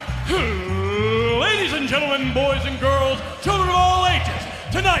Ladies and gentlemen, boys and girls, children of all ages,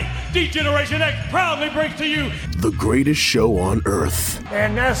 tonight, D-Generation X proudly brings to you the greatest show on earth.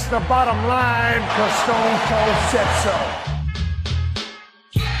 And that's the bottom line, because Stone Cold said so.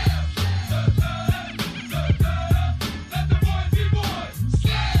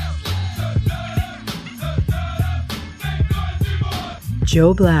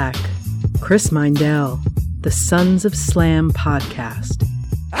 Joe Black, Chris Mindell, the Sons of Slam podcast.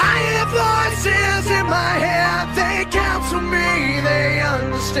 I hear voices in my head, they counsel me, they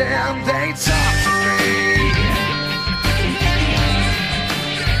understand, they talk to me.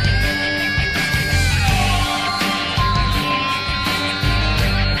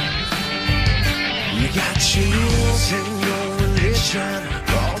 You got chills in your religion,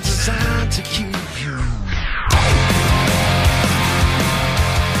 all designed to keep you.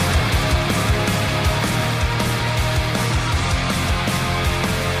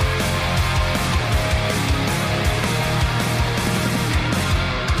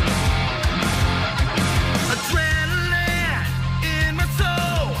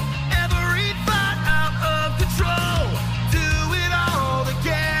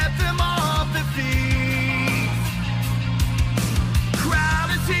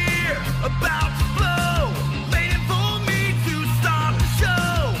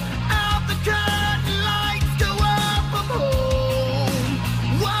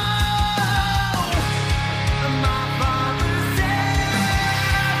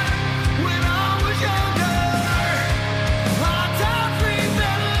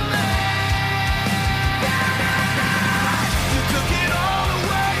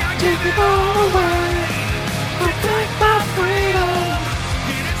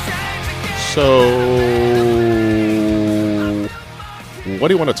 So, what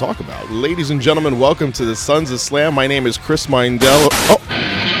do you want to talk about? Ladies and gentlemen, welcome to the Sons of Slam. My name is Chris Mindell. Oh.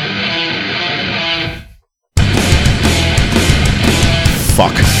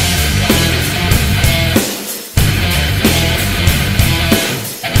 Fuck.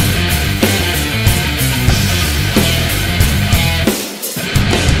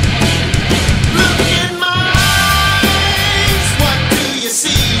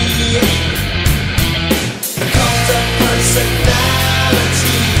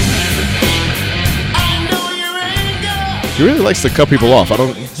 He really likes to cut people off. I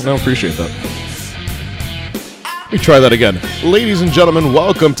don't appreciate that. Let me try that again. Ladies and gentlemen,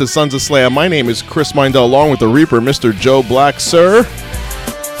 welcome to Sons of Slam. My name is Chris Mindell, along with the Reaper, Mr. Joe Black, sir.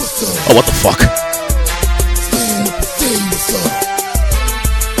 Oh, what the fuck?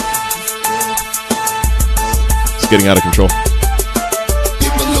 It's getting out of control.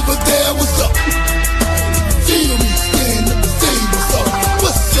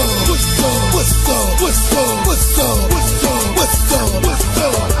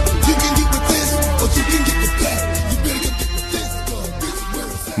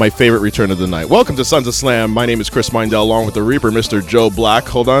 My favorite return of the night. Welcome to Sons of Slam. My name is Chris Mindell, along with the Reaper, Mr. Joe Black.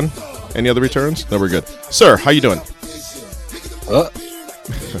 Hold on. Any other returns? No, we're good. Sir, how you doing? All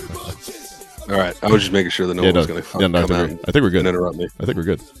right. I was just making sure that no one was going to come out I think we're good. And interrupt me. I think we're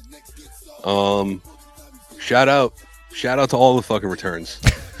good. Shout out to all the fucking returns.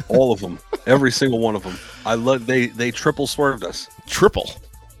 All of them. Every single one of them. I love. They triple swerved us. Triple?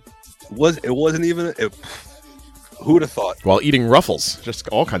 It wasn't even... Who would have thought? While eating Ruffles. Just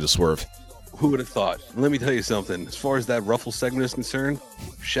all kinds of swerve. Who would have thought? Let me tell you something. As far as that Ruffles segment is concerned,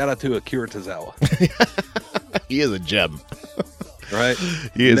 shout out to Akira Tozawa. He is a gem. Right?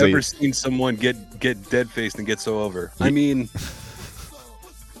 He is Never seen someone get dead-faced and get so over. I mean,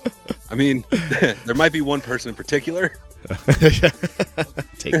 there might be one person in particular.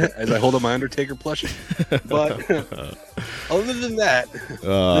 As I hold up my Undertaker plushie. But other than that,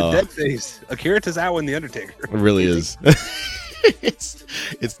 the dead face, Akira Tozawa and the Undertaker. It really is.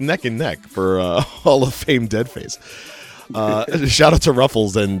 It's neck and neck for Hall of Fame dead face. Shout out to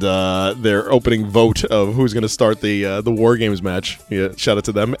Ruffles and their opening vote of who's going to start the Wargames match. Yeah, shout out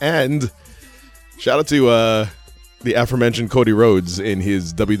to them, and shout out to the aforementioned Cody Rhodes in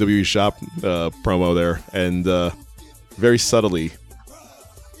his WWE shop promo there, and very subtly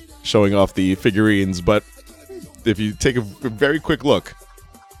showing off the figurines. But if you take a very quick look,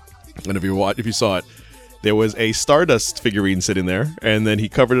 and if you saw it, there was a Stardust figurine sitting there, and then he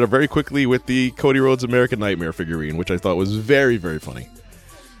covered it up very quickly with the Cody Rhodes American Nightmare figurine, which I thought was very, very funny.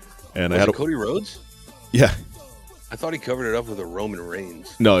 And was it Cody Rhodes? Yeah. I thought he covered it up with a Roman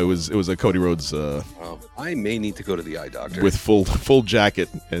Reigns. No, it was a Cody Rhodes. I may need to go to the eye doctor with full jacket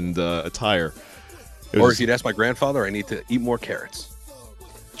and attire. Or if you'd ask my grandfather, I need to eat more carrots.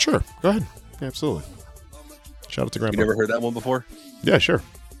 Sure, go ahead. Yeah, absolutely. Shout out to Grandpa. You never heard that one before? Yeah, sure.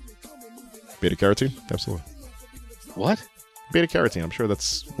 Beta carotene, absolutely. What? Beta carotene. I'm sure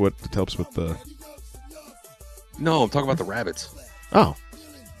that's what helps with the. No, I'm talking about the rabbits. Oh.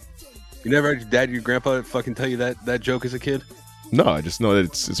 You never had your dad or your grandpa fucking tell you that joke as a kid? No, I just know that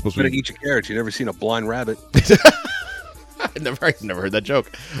it's supposed to Better be. eat your carrots. You never seen a blind rabbit? I've never heard that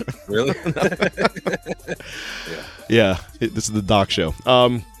joke. Really? Yeah. This is the Doc Show.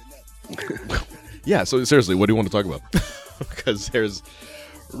 Yeah. So seriously, what do you want to talk about? Because there's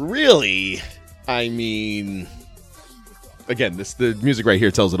really, I mean, again, the music right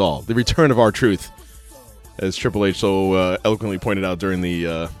here tells it all. The return of R-Truth, as Triple H so eloquently pointed out during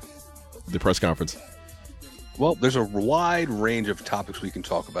the press conference. Well, there's a wide range of topics we can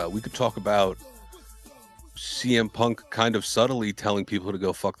talk about. We could talk about CM Punk kind of subtly telling people to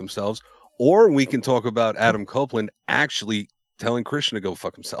go fuck themselves, or we can talk about Adam Copeland actually telling Christian to go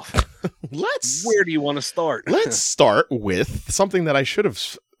fuck himself. Where do you want to start? Let's start with something that I should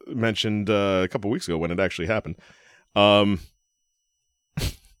have mentioned a couple weeks ago when it actually happened. Better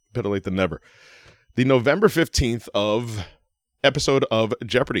late than never. The November 15th episode of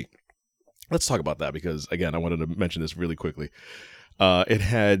Jeopardy. Let's talk about that because, again, I wanted to mention this really quickly.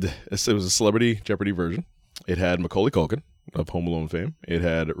 It was a celebrity Jeopardy version. It had Macaulay Culkin of Home Alone fame. It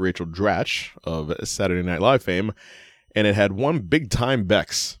had Rachel Dratch of Saturday Night Live fame. And it had one big-time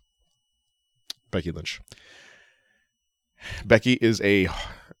Becky Lynch. Becky is a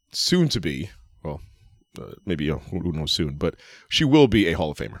soon-to-be, well, maybe who knows soon, but she will be a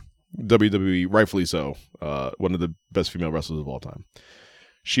Hall of Famer. WWE, rightfully so, one of the best female wrestlers of all time.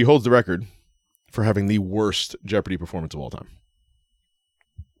 She holds the record for having the worst Jeopardy performance of all time.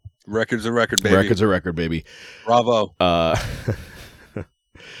 Record's a record, baby. Record's a record, baby. Bravo.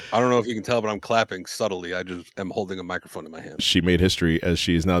 I don't know if you can tell, but I'm clapping subtly. I just am holding a microphone in my hand. She made history as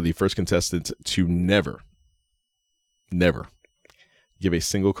she is now the first contestant to never give a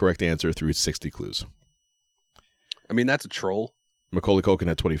single correct answer through 60 clues. I mean, that's a troll. Macaulay Culkin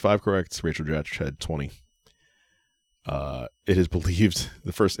had 25 correct. Rachel Dratch had 20. It is believed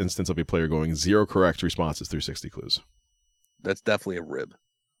the first instance of a player going 0 correct responses through 60 clues. That's definitely a rib.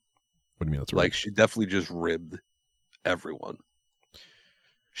 What do you mean that's a rib? rib? She definitely just ribbed everyone.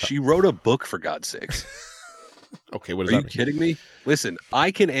 She wrote a book, for God's sakes. Okay, what does Are that you mean? kidding me? Listen,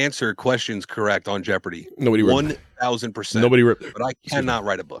 I can answer questions correct on Jeopardy. Nobody ribbed. 1,000%. Nobody ribbed. But I cannot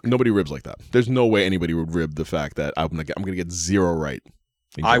write a book. Nobody ribs like that. There's no way anybody would rib the fact that I'm gonna get 0 right.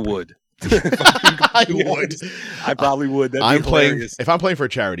 I would. I would. I probably would. I'm playing. If I'm playing for a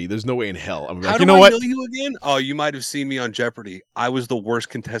charity, there's no way in hell I'm How like, do you know I what? know you again? Oh, you might have seen me on Jeopardy. I was the worst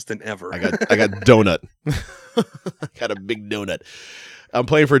contestant ever. I got donut. I got a big donut. I'm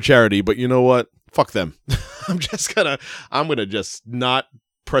playing for a charity, but you know what? Fuck them. I'm gonna just not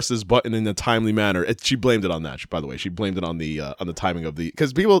press this button in a timely manner. She blamed it on that. By the way, she blamed it on the timing of the,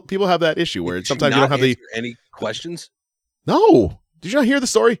 because people have that issue where sometimes you don't have any questions. No, did you not hear the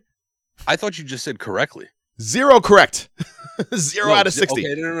story? I thought you just said correctly. 0 correct. 0 out of 60.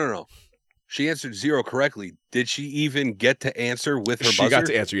 Okay, no. She answered 0 correctly. Did she even get to answer with her buzzer? She got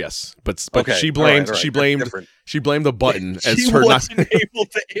to answer yes, but okay. she blamed all right. she blamed the button as she her wasn't not able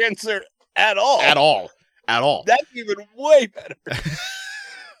to answer at all. At all. That's even way better.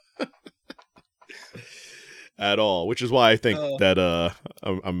 At all, which is why I think that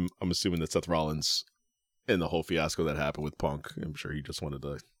I'm assuming that Seth Rollins, in the whole fiasco that happened with Punk, I'm sure he just wanted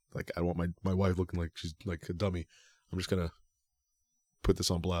to, like, I don't want my wife looking like she's like a dummy. I'm just gonna put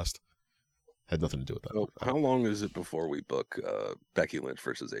this on blast. Had nothing to do with that. So how long is it before we book Becky Lynch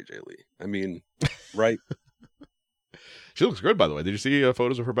versus AJ Lee? I mean, right? She looks good, by the way. Did you see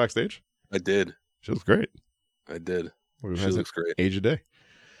photos of her backstage? I did. She looks great. I did. She looks great. Age of day.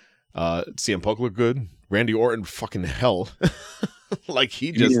 CM Punk looked good. Randy Orton, fucking hell. Like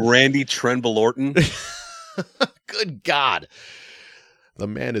he just. You mean Randy Tremble Orton? Good God. The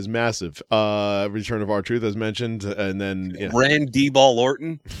man is massive. Return of R-Truth, as mentioned, and then Randy Ball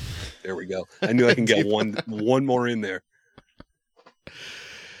Orton. There we go. I knew I can get one more in there.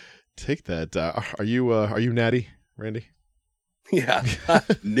 Take that. Are you natty, Randy? Yeah,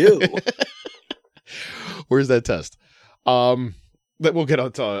 new. Where's that test? But we'll get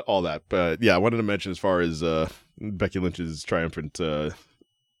on to all that. But yeah, I wanted to mention as far as Becky Lynch's triumphant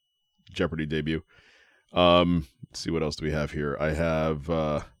Jeopardy debut. Let's see, what else do we have here? I have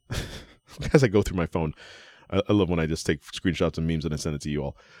as I go through my phone, I love when I just take screenshots and memes and I send it to you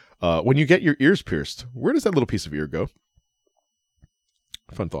all. When you get your ears pierced, where does that little piece of ear go?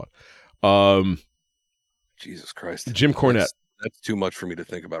 Fun thought. Jesus Christ. Jim Cornette. That's too much for me to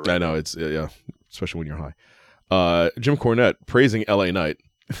think about right now. I know, it's yeah, especially when you're high. Jim Cornette praising LA Knight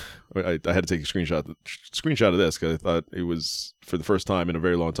I had to take a screenshot of this because I thought it was, for the first time in a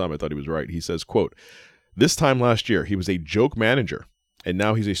very long time, I thought he was right. He says, quote, "This time last year, he was a joke manager, and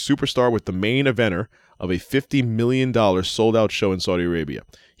now he's a superstar with the main eventer of a $50 million sold-out show in Saudi Arabia.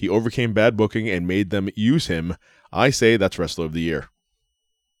 He overcame bad booking and made them use him. I say that's Wrestler of the Year."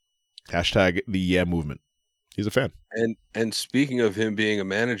 Hashtag the Yeah Movement. He's a fan. And speaking of him being a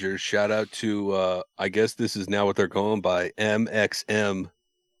manager, shout out to I guess this is now what they're going by, MXM,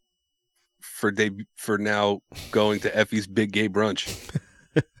 for now going to Effie's Big Gay Brunch.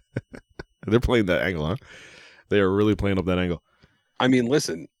 They're playing that angle, huh? They are really playing up that angle. I mean,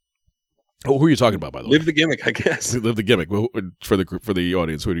 listen. Oh, who are you talking about, by the way? Live the gimmick, I guess. Live the gimmick. For the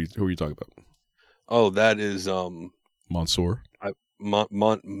audience, who are you talking about? Oh, that is Mansoor.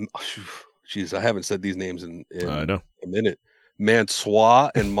 Jeez, I haven't said these names in I know. a minute.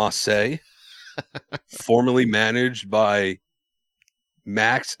 Mansoir and Marseille, formerly managed by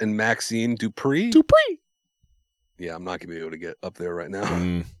Max and Maxine Dupree. Yeah, I'm not gonna be able to get up there right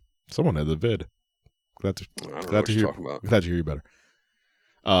now. Someone had the vid. I don't know what you're talking about. Glad to hear you better.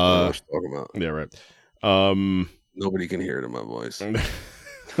 I don't know what you're talking about. Yeah, right. Nobody can hear it in my voice.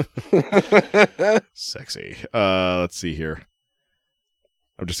 Sexy. Let's see here.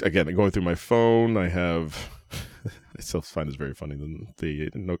 I'm just, again, going through my phone. I have, I still find this very funny, the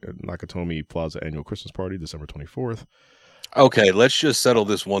Nakatomi Plaza annual Christmas party, December 24th. Okay, let's just settle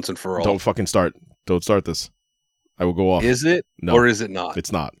this once and for all. Don't fucking start. Don't start this. I will go off. Is it? No, or is it not?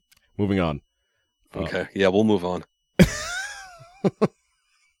 It's not. Moving on. Okay. Yeah, we'll move on.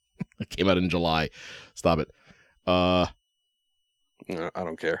 It came out in July. Stop it. I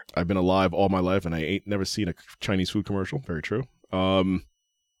don't care. I've been alive all my life, and I ain't never seen a Chinese food commercial. Very true.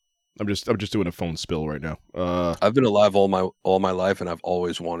 I'm just doing a phone spill right now. I've been alive all my life, and I've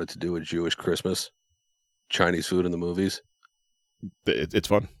always wanted to do a Jewish Christmas, Chinese food in the movies. It's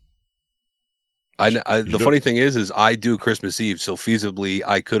fun. The funny thing is I do Christmas Eve, so feasibly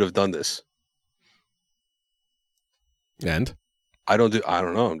I could have done this. And I don't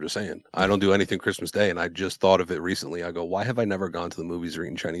know. I'm just saying I don't do anything Christmas Day, and I just thought of it recently. I go, why have I never gone to the movies or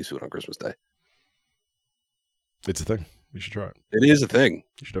eaten Chinese food on Christmas Day? It's a thing. You should try it. It is a thing.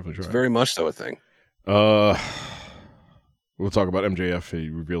 You should definitely try it. It's very much so a thing. We'll talk about MJF. He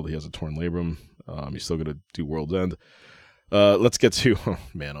revealed he has a torn labrum. He's still going to do World's End. Let's get to, oh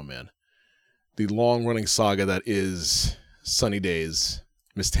man, the long-running saga that is Sunny Days.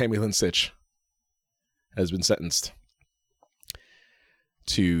 Miss Tammy Lynn Sitch has been sentenced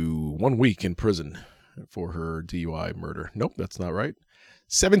to 1 week in prison for her DUI murder. Nope, that's not right.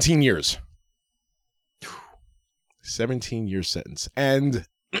 17 years. 17-year sentence. And,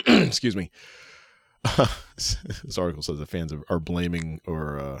 excuse me, this article says the fans are blaming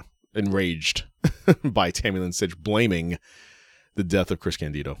or enraged by Tammy Lynn Sitch blaming the death of Chris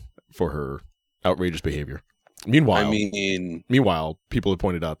Candido for her outrageous behavior. Meanwhile, people have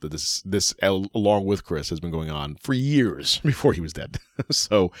pointed out that this along with Chris has been going on for years before he was dead.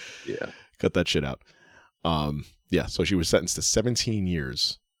 So yeah, cut that shit out. So she was sentenced to 17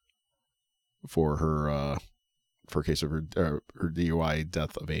 years for her case of her DUI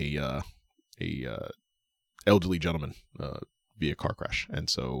death of a elderly gentleman via car crash, and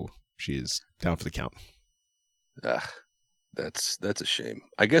so she is down for the count. That's a shame.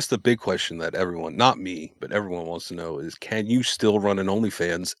 I guess the big question that everyone, not me, but everyone wants to know is, can you still run an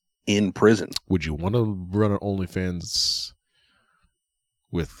OnlyFans in prison? Would you want to run an OnlyFans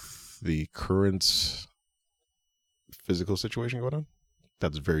with the current physical situation going on?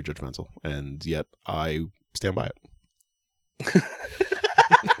 That's very judgmental, and yet I stand by it.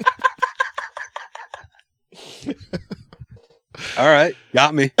 All right,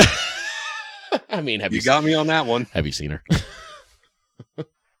 got me. I mean, you got me on that one. Have you seen her?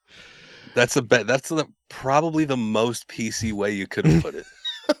 That's probably the most PC way you could have put it.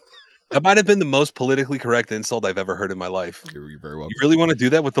 That might have been the most politically correct insult I've ever heard in my life. You're very welcome. You really want to do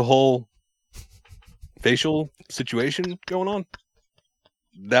that with the whole facial situation going on?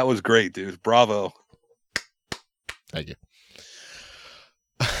 That was great, dude. Bravo. Thank you.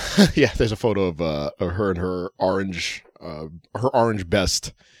 Yeah, there's a photo of her in her orange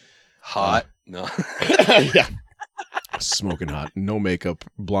best. Hot. No. Yeah. Smoking hot. No makeup,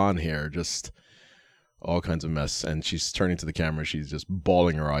 blonde hair, just all kinds of mess. And she's turning to the camera. She's just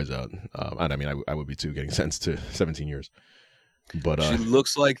bawling her eyes out. And I mean, I would be too, getting sentenced to 17 years. But she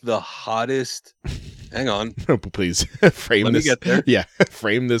looks like the hottest. Hang on. Please frame Let this. me get there. Yeah,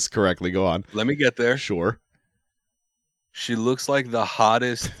 frame this correctly. Go on. Let me get there. Sure. She looks like the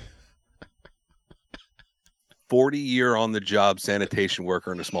hottest 40-year on the job sanitation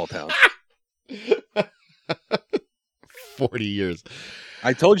worker in a small town. 40 years.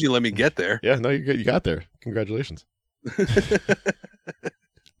 I told you, let me get there. Yeah, no, you got there. Congratulations.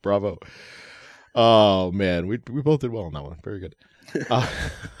 Bravo. Oh man, we both did well on that one. Very good.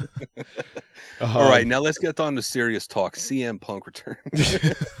 All right, now let's get on to serious talk. CM Punk return.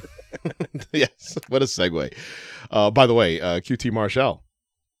 Yes, what a segue. By the way, QT Marshall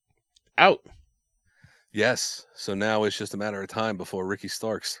out. Yes, so now it's just a matter of time before Ricky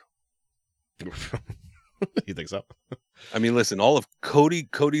Starks. You think so? I mean, listen, all of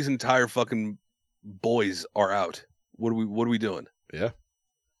Cody's entire fucking boys are out. What are we doing? Yeah.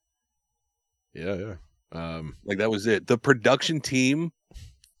 Like that was it. The production team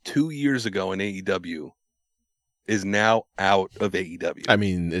 2 years ago in AEW is now out of AEW. I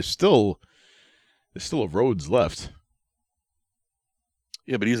mean, there's still a Rhodes left.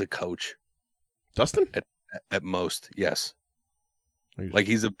 Yeah, but he's a coach. Dustin? At most, yes. Like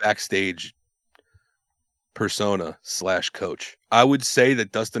he's a backstage persona / coach. I would say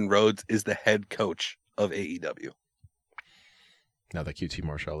that Dustin Rhodes is the head coach of AEW. Now that QT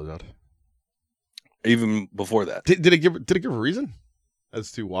Marshall is out. Even before that. Did it give a reason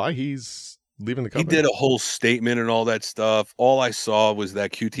as to why he's leaving the company? He did a whole statement and all that stuff. All I saw was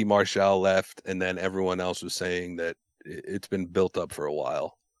that QT Marshall left, and then everyone else was saying that it's been built up for a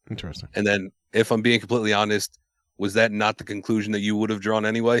while. Interesting. And then, if I'm being completely honest, was that not the conclusion that you would have drawn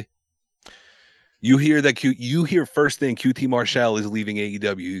anyway? You hear first thing QT Marshall is leaving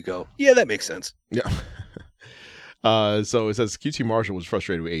AEW, you go, yeah, that makes sense. Yeah. So it says QT Marshall was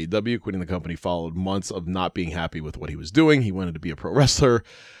frustrated with AEW. Quitting the company followed months of not being happy with what he was doing. He wanted to be a pro wrestler.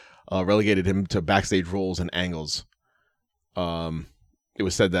 Relegated him to backstage roles and angles. It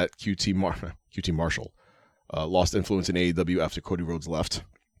was said that QT Marshall lost influence in AEW after Cody Rhodes left.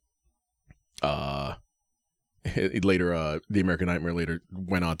 Later, the American Nightmare later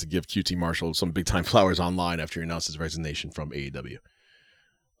went on to give QT Marshall some big time flowers online after he announced his resignation from AEW.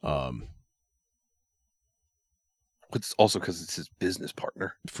 It's also because it's his business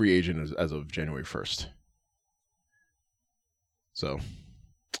partner. Free agent as of January 1st. So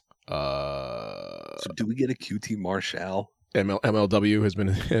do we get a QT Marshall? MLW has been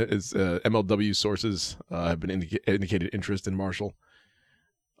MLW sources have been indicated interest in Marshall.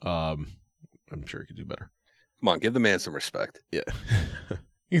 I'm sure he could do better. Come on, give the man some respect. Yeah,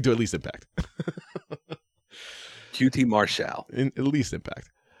 you can do at least Impact. QT Marshall, at least Impact.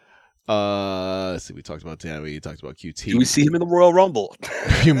 Let's see. We talked about Danny. We talked about QT. Do we see him in the Royal Rumble?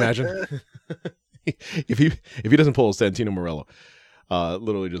 Can you imagine if he doesn't pull Santino Morello,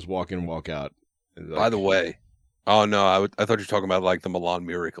 literally just walk in, walk out. By the way, oh no, I thought you were talking about like the Milan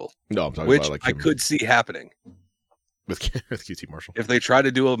Miracle. No, I'm talking about like I could see happening with QT Marshall. If they try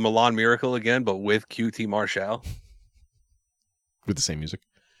to do a Milan Miracle again, but with QT Marshall, with the same music.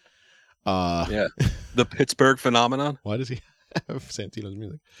 Yeah, the Pittsburgh phenomenon. Why does he have Santino's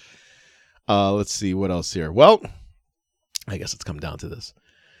music? Let's see what else here. Well, I guess it's come down to this.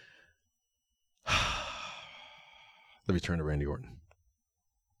 The return to Randy Orton.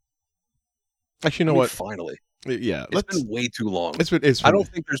 Actually, you know what? Finally. Yeah. It's been way too long. It's I don't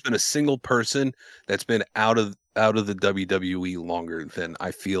think there's been a single person that's been out of the WWE longer than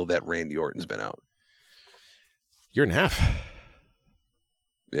I feel that Randy Orton's been out. Year and a half.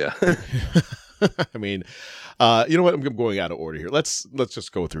 Yeah. I mean, you know what? I'm going out of order here. Let's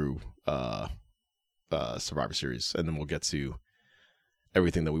just go through Survivor Series, and then we'll get to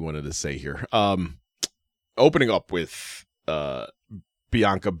everything that we wanted to say here. Opening up with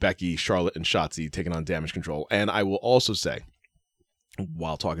Bianca, Becky, Charlotte, and Shotzi taking on Damage Control. And I will also say,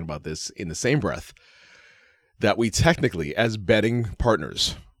 while talking about this in the same breath, that we technically, as betting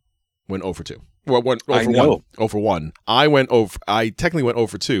partners, went 0 for 2. Well, went 0 for 1. 0 for 1. I technically went 0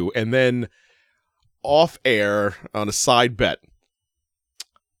 for 2, and then off air on a side bet,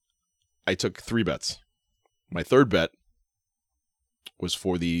 I took 3 bets. My third bet was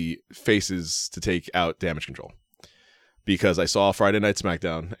for the faces to take out Damage Control, because I saw Friday Night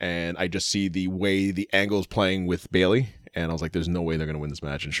SmackDown and I just see the way the angle's playing with Bayley, and I was like, there's no way they're going to win this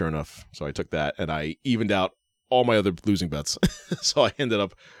match. And sure enough, so I took that and I evened out all my other losing bets. So I ended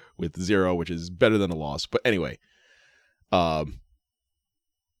up with 0, which is better than a loss. But anyway, yeah,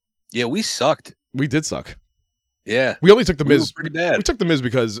 we sucked. We did suck. Yeah, we only took the Miz. Pretty bad. We took the Miz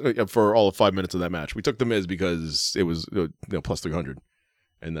because for all of 5 minutes of that match, we took the Miz because it was plus 300,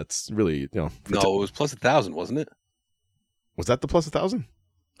 and that's really no, it was plus 1,000, wasn't it? Was that the plus 1,000?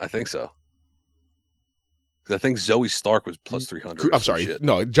 I think so. Because I think Zoe Stark was plus 300. I'm sorry. Shit.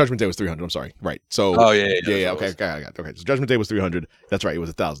 No, Judgment Day was 300. I'm sorry. Right. So. Oh yeah. Okay. Okay. So Judgment Day was 300. That's right. It was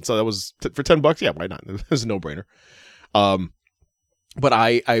 1,000. So that was for $10. Yeah, why not? It was a no-brainer. But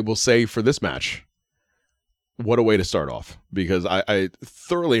I will say for this match, what a way to start off, because I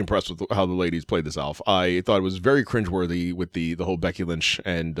thoroughly impressed with how the ladies played this off. I thought it was very cringeworthy with the whole Becky Lynch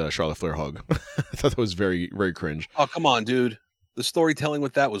and Charlotte Flair hug. I thought that was very, very cringe. Oh, come on, dude. The storytelling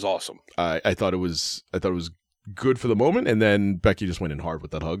with that was awesome. I thought it was good for the moment, and then Becky just went in hard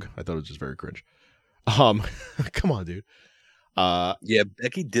with that hug. I thought it was just very cringe. Come on, dude. Yeah,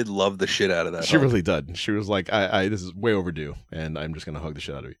 Becky did love the shit out of that. She really did. She was like, I this is way overdue, and I'm just gonna hug the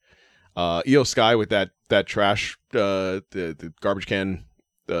shit out of you. Io Sky with that trash, the garbage can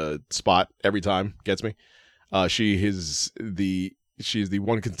spot every time gets me. She's the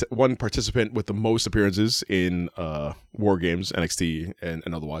one participant with the most appearances in Wargames, NXT,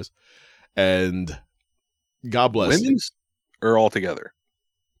 and otherwise. And God bless. Women's or all together?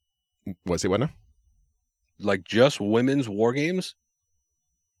 What, say what now? Like just women's war games?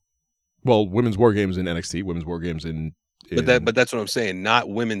 Well, women's war games in NXT, women's war games in but that's what I'm saying. Not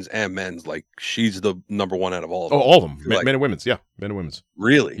women's and men's. Like she's the number one out of all of them. Oh, all of them. Like, men and women's. Yeah, men and women's.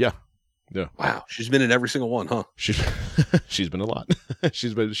 Really? Yeah. Yeah. Wow. She's been in every single one, huh? She's been a lot. She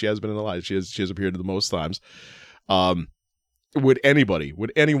has been in a lot. She has appeared the most times. Would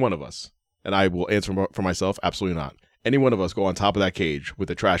any one of us, and I will answer for myself, absolutely not. Any one of us go on top of that cage with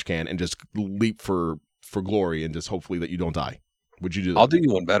a trash can and just leap for glory and just hopefully that you don't die? Would you do that? I'll do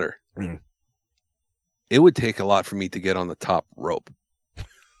you one better. Mm. It would take a lot for me to get on the top rope.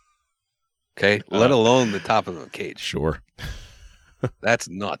 Okay? Let alone the top of the cage. Sure. That's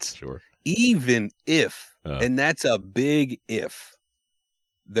nuts. Sure. Even if, and that's a big if,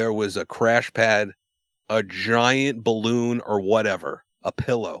 there was a crash pad, a giant balloon or whatever, a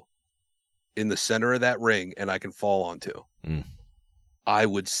pillow in the center of that ring and I can fall onto, I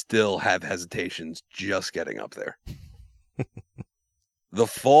would still have hesitations just getting up there. The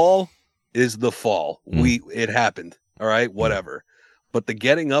fall is the fall. It happened. All right, whatever. But the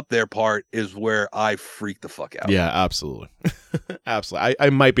getting up there part is where I freak the fuck out. Yeah, absolutely. Absolutely. I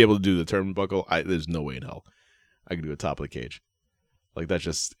might be able to do the turnbuckle. There's no way in hell I can do the top of the cage. Like that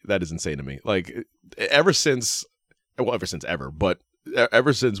is insane to me. Like ever since watching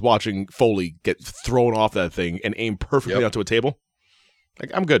Foley get thrown off that thing and aim perfectly onto a table,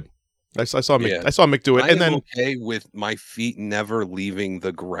 like I'm good. I saw Mick do it, and then okay with my feet never leaving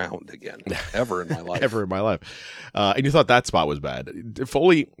the ground again, ever in my life, ever in my life. And you thought that spot was bad.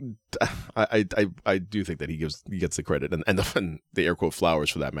 Foley, I do think that he gets the credit and the air quote flowers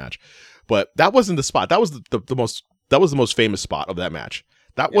for that match, but that wasn't the spot. That was the most famous spot of that match.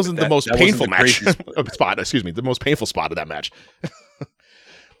 That wasn't the most painful match spot. Excuse me, the most painful spot of that match.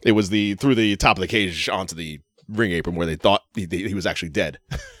 It was through the top of the cage onto the ring apron where they thought he was actually dead.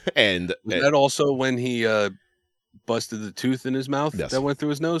 And was that also when he busted the tooth in his mouth? Yes. That went through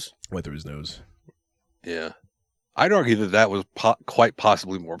his nose? Went through his nose. Yeah. I'd argue that was quite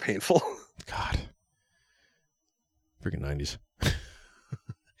possibly more painful. God. Freaking 90s.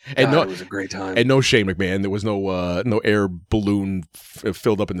 And it was a great time. And no Shane McMahon. There was no air balloon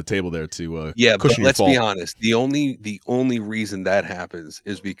filled up in the table there to yeah, but cushion your let's fall. be honest. The only reason that happens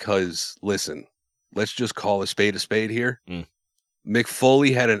is because, listen, let's just call a spade here. Mick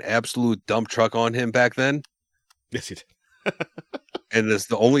Foley had an absolute dump truck on him back then. Yes, he did. And it's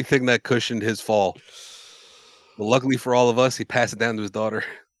the only thing that cushioned his fall. But luckily for all of us, he passed it down to his daughter.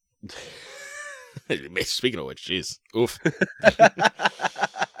 Speaking of which, jeez. Oof.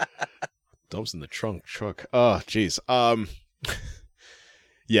 Dumps in the truck. Oh, jeez.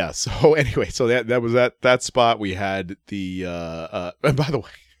 Yeah, so anyway, so that was that spot. We had the and by the way,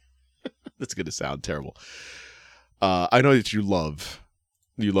 that's going to sound terrible. I know that you love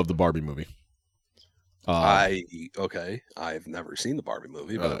the Barbie movie. I've never seen the Barbie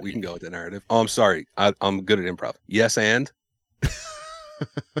movie, but we can go with the narrative. Oh, I'm sorry. I'm good at improv. Yes, and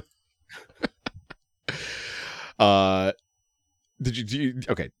do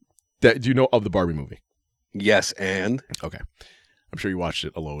you know of the Barbie movie? Yes, and okay, I'm sure you watched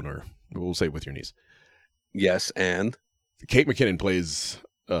it alone, or we'll say with your niece. Yes, and Kate McKinnon plays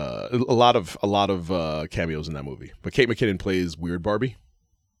a lot of cameos in that movie, but Kate McKinnon plays Weird Barbie.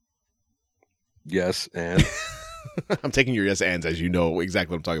 Yes, and I'm taking your yes ands as you know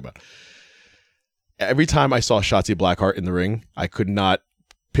exactly what I'm talking about. Every time I saw Shotzi Blackheart in the ring, I could not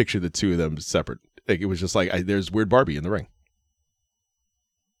picture the two of them separate. Like it was just like there's Weird Barbie in the ring.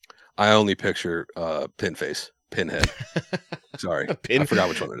 I only picture Pinhead. Sorry, I forgot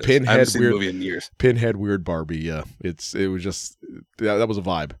which one it is. Pinhead, I haven't seen weird, the movie in years. Pinhead, Weird Barbie. Yeah, it was just that was a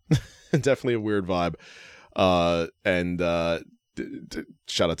vibe. Definitely a weird vibe. And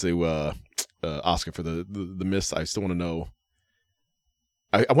shout out to Oscar for the miss. I still want to know.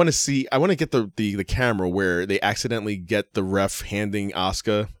 I want to get the camera where they accidentally get the ref handing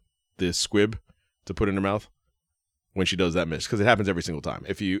Oscar the squib to put in her mouth. when she does that miss, because it happens every single time.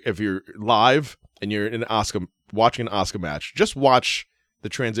 If you're live and you're watching an Asuka match, just watch the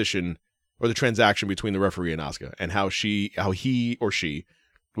transition or the transaction between the referee and Asuka, and how he or she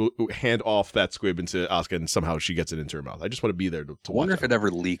will hand off that squib into Asuka, and somehow she gets it into her mouth. I just want to be there to I wonder watch if it ever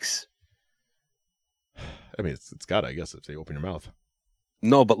leaks. I mean, it's got to, I guess, if they open your mouth.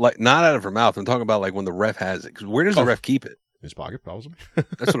 No, but like not out of her mouth. I'm talking about like when the ref has it. Because where does the ref keep it? In his pocket, probably.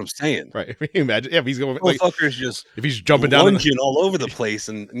 That's what I'm saying. Right. Imagine if he's going like, fucker's just if he's jumping down all over the place,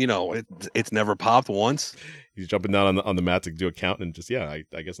 and it's never popped once. He's jumping down on the mat to do a count, and just I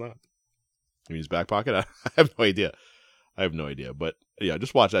guess not. In his back pocket, I have no idea. But yeah,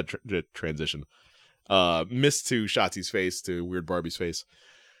 just watch that transition. Miss to Shotzi's face, to Weird Barbie's face.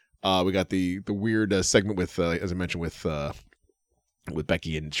 We got the weird segment with, as I mentioned, with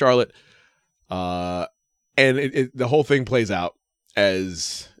Becky and Charlotte. And the whole thing plays out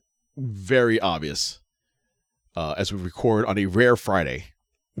as very obvious as we record on a rare Friday,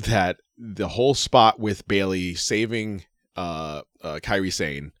 that the whole spot with Bayley saving Kairi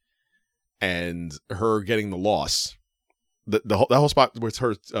Sane and her getting the loss, the whole spot with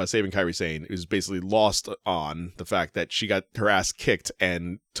her saving Kairi Sane is basically lost on the fact that she got her ass kicked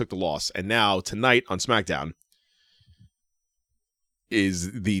and took the loss. And now tonight on SmackDown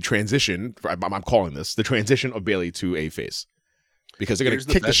is the transition. I'm calling this the transition of Bayley to a face, because they're going to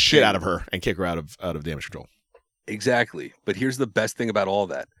kick the shit out of her and kick her out of Damage Control. Exactly. But here's the best thing about all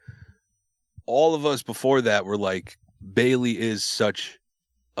that. All of us before that were like, Bayley is such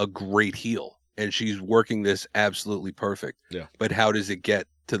a great heel, and she's working this absolutely perfect. Yeah. But how does it get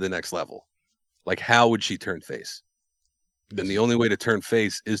to the next level? Like, how would she turn face? And the only way to turn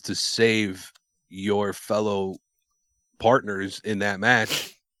face is to save your fellow partners in that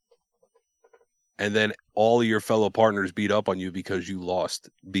match, and then all of your fellow partners beat up on you because you lost,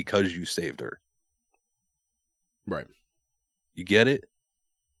 because you saved her. Right. You get it?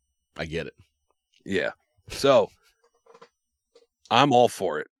 I get it. Yeah. So I'm all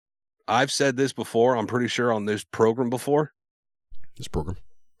for it. I've said this before, I'm pretty sure on this program before.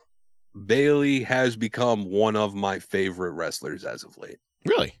 Bayley has become one of my favorite wrestlers as of late.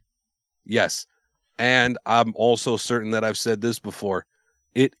 Really? Yes. And I'm also certain that I've said this before.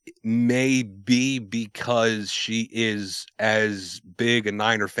 It may be because she is as big a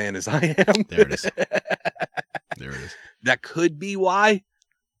Niner fan as I am. There it is. There it is. That could be why.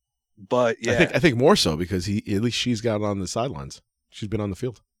 But yeah. I think more so because at least she's got on the sidelines. She's been on the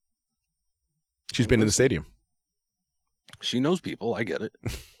field. She's been in the stadium. She knows people. I get it.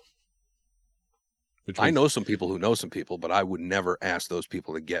 I know some people who know some people, but I would never ask those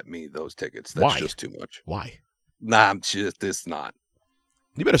people to get me those tickets. That's just too much. Why? Nah, it's not.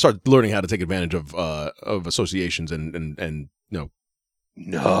 You better start learning how to take advantage of associations and no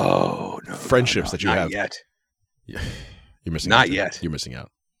friendships that you have. Not yet. You're missing not out. Yet. You're missing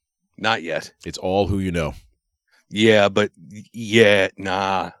out. Not yet. It's all who you know. Yeah, but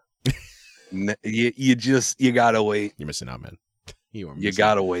nah. You gotta wait. You're missing out, man. You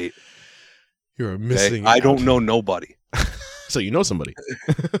gotta wait. You're missing. I don't know nobody. So you know somebody.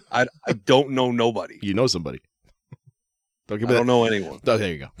 I don't know nobody. You know somebody. I don't know anyone. Oh,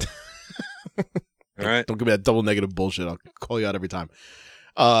 there you go. All right. Don't give me that double negative bullshit. I'll call you out every time.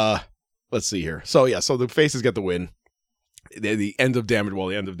 Let's see here. So the faces get the win. The end of damage. Well,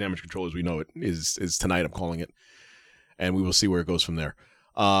 the end of Damage Control as we know it is tonight. I'm calling it, and we will see where it goes from there.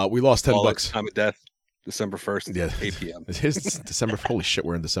 We lost $10. Time of death, December 1st, 8 p.m. It is December. Holy shit,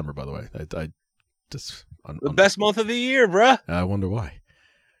 we're in December, by the way. I just the best month of the year, bruh. I wonder why.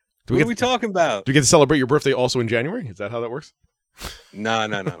 What are we talking about? Do we get to celebrate your birthday also in January? Is that how that works? No.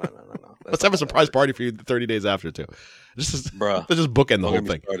 Let's have a surprise party for you 30 days after too. Let's just bookend the whole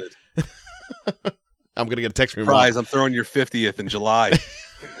thing. I'm gonna get a text from your mom. I'm throwing your 50th in July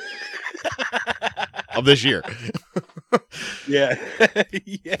of this year. Yeah.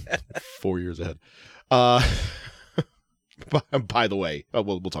 4 years ahead. By the way,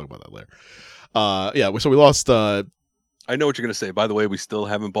 we'll talk about that later. So we lost. I know what you're going to say. By the way, we still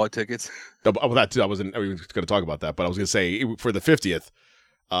haven't bought tickets. Well, that too. I was going to talk about that, but I was going to say for the 50th,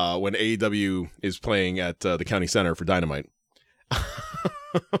 when AEW is playing at the County Center for Dynamite.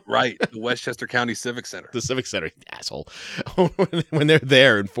 Right, the Westchester County Civic Center. The Civic Center, asshole. When they're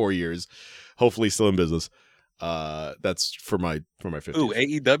there in 4 years, hopefully still in business. That's for my 50th. Ooh,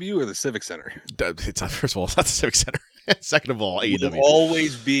 AEW or the Civic Center? It's not. First of all, it's not the Civic Center. Second of all, AEW will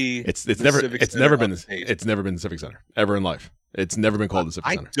always be. It's never been the Civic Center ever in life. It's never been called the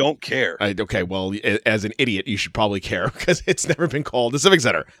Civic Center. I don't care. Okay, well, as an idiot, you should probably care because it's never been called the Civic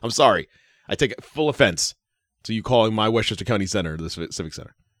Center. I'm sorry. I take full offense to you calling my Westchester County Center the Civic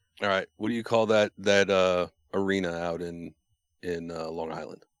Center. All right. What do you call that arena out in Long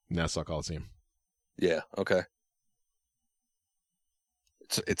Island? Nassau Coliseum. Yeah. Okay.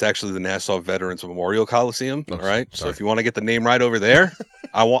 It's actually the Nassau Veterans Memorial Coliseum. Oh, all right. sorry. So if you want to get the name right over there,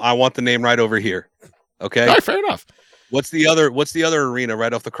 I want the name right over here. Okay. All right, fair enough. What's the other arena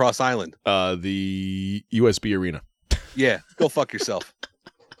right off the Cross Island? The USB Arena. Yeah. Go fuck yourself.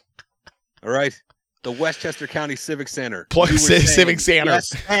 All right. The Westchester County Civic Center. Plug Civic Center.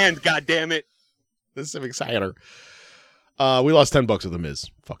 Yes, and goddammit. The Civic Center. We lost $10 with the Miz,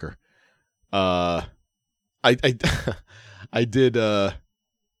 fucker. I did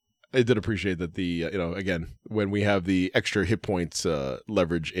appreciate that the again, when we have the extra hit points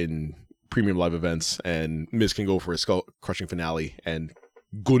leverage in premium live events, and Miz can go for a skull crushing finale, and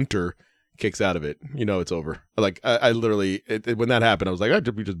Gunter kicks out of it, it's over. Like I literally, when that happened, I was like,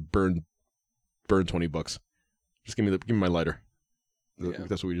 we just burn $20. Just give me my lighter. Yeah.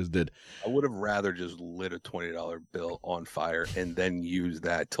 That's what we just did. I would have rather just lit a $20 bill on fire and then use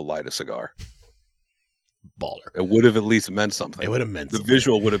that to light a cigar. Baller. It would have at least meant something. It would have meant the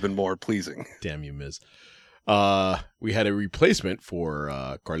visual would have been more pleasing. Damn you, Miz. We had a replacement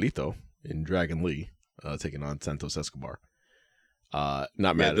for Carlito in Dragon Lee, taking on Santos Escobar.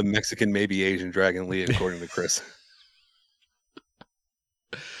 Not mad. The Mexican, maybe Asian Dragon Lee, according to Chris.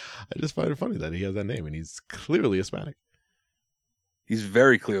 I just find it funny that he has that name, and he's clearly Hispanic. He's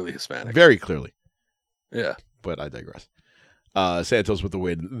very clearly Hispanic. Very clearly. Yeah. But I digress. Santos with the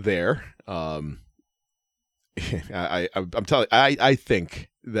win there. I'm telling you, I think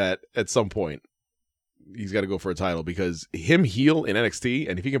that at some point he's got to go for a title, because him heel in NXT,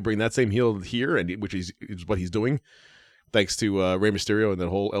 and if he can bring that same heel here, and which is what he's doing, thanks to Rey Mysterio and that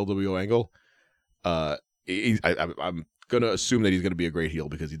whole LWO angle, I'm going to assume that he's going to be a great heel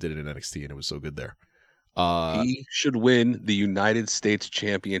because he did it in NXT and it was so good there. He should win the United States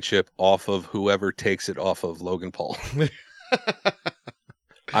Championship off of whoever takes it off of Logan Paul.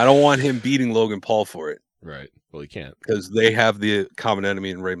 I don't want him beating Logan Paul for it. Right. Well, he can't. Because they have the common enemy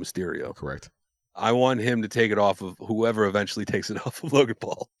in Rey Mysterio. Correct. I want him to take it off of whoever eventually takes it off of Logan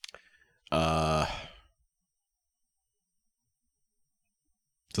Paul.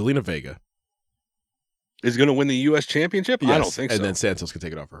 Zelina Vega is going to win the U.S. Championship? Yes, I don't think so. And then Santos can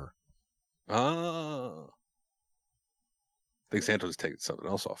take it off for her. I think Santos is taking something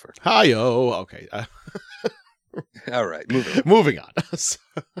else off her. Hi-yo. Okay. All right. Moving on.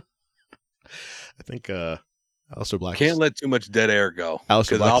 I think Aleister Black can't let too much dead air go,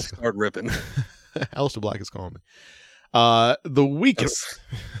 because I'll start ripping. Aleister Black is calling me. The weakest.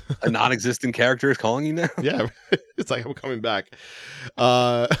 A non-existent character is calling you now? Yeah. It's like I'm coming back.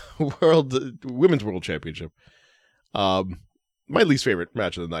 Women's World Championship. My least favorite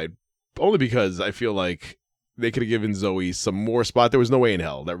match of the night, only because I feel like they could have given Zoe some more spot. There was no way in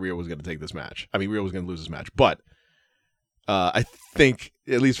hell that Rhea was going to take this match. I mean, Rhea was going to lose this match, but I think,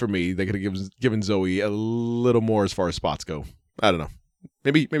 at least for me, they could have given Zoe a little more as far as spots go. I don't know.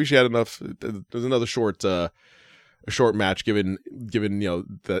 Maybe she had enough. There's another short match, given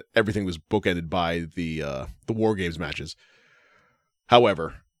that everything was bookended by the Wargames matches.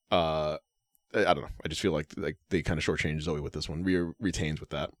 However, I don't know. I just feel like they kind of shortchanged Zoe with this one. Rhea retains with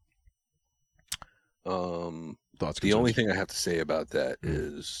that. Thoughts? The only thing I have to say about that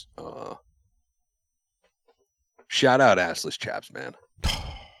is shout out assless chaps, man.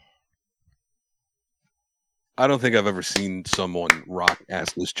 I don't think I've ever seen someone rock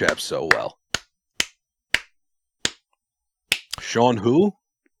assless chaps so well. Sean who?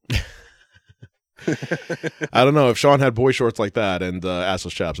 I don't know. If Sean had boy shorts like that and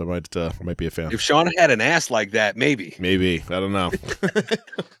assless chaps, I might be a fan. If Sean had an ass like that, maybe. I don't know.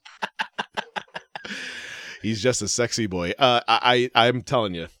 He's just a sexy boy. I'm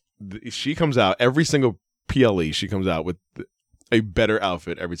telling you, she comes out every single PLE. She comes out with a better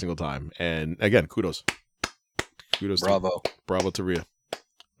outfit every single time. And again, kudos. Bravo to Rhea.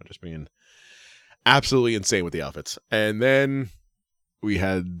 I'm just being absolutely insane with the outfits. And then we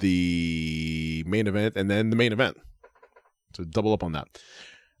had the main event, and then the main event. So double up on that.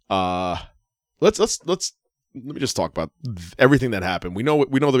 Let me just talk about everything that happened. We know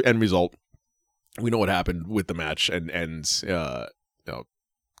the end result. We know what happened with the match and the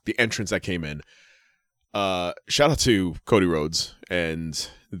entrance that came in. Shout out to Cody Rhodes and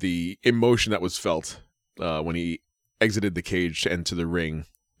the emotion that was felt when he exited the cage to enter the ring,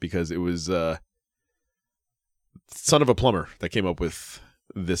 because it was son of a plumber that came up with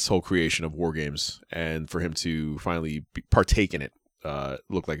this whole creation of Wargames, and for him to finally partake in it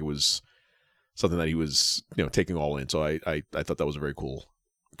looked like it was something that he was taking all in. So I thought that was a very cool.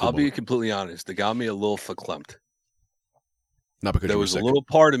 I'll be completely honest. It got me a little verklempt. Not because there you were was sick. a little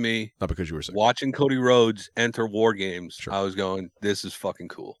part of me Not because you were sick. watching Cody Rhodes enter War Games. Sure. I was going, this is fucking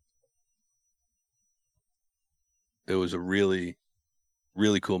cool. It was a really,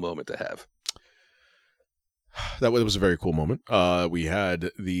 really cool moment to have. That was a very cool moment. We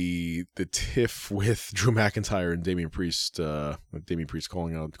had the tiff with Drew McIntyre and Damian Priest. Damian Priest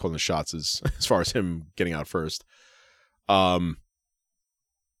calling the shots as far as him getting out first. All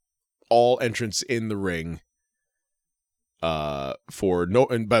entrants in the ring. For no,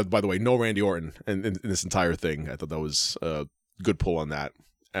 and by the way, no Randy Orton in this entire thing. I thought that was a good pull on that.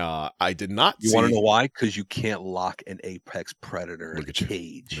 I did not. You want to know why? Because you can't lock an apex predator in a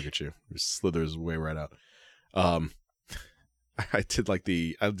cage. Look at you. He slithers way right out. I did like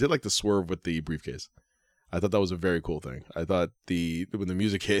the swerve with the briefcase. I thought that was a very cool thing. I thought when the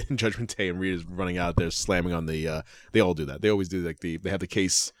music hit and Judgment Day and Rita's running out there slamming on the they all do that. They always do like they have the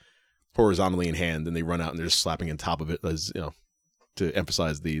case horizontally in hand and they run out and they're just slapping on top of it as to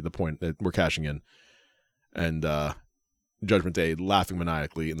emphasize the point that we're cashing in. And Judgment Day laughing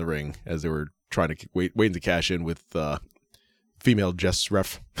maniacally in the ring as they were trying to waiting to cash in with female Jess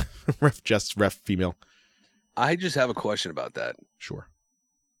ref female. I just have a question about that. Sure.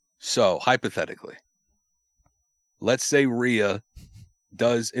 So, hypothetically, let's say Rhea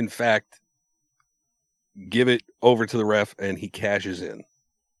does, in fact, give it over to the ref and he cashes in.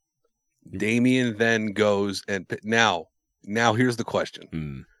 Damian then goes and... Now here's the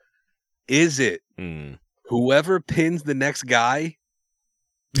question. Is it whoever pins the next guy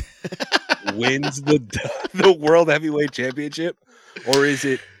wins the World Heavyweight Championship? Or is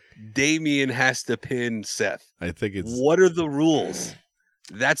it Damian has to pin Seth? I think it's... What are the rules?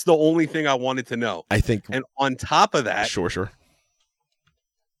 That's the only thing I wanted to know. I think... And on top of that... Sure.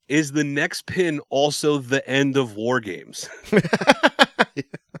 Is the next pin also the end of War Games?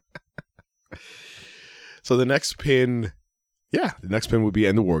 So the next pin... Yeah, the next pin would be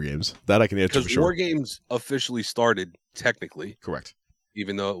end of War Games. That I can answer for sure. Because War Games officially started, technically. Correct.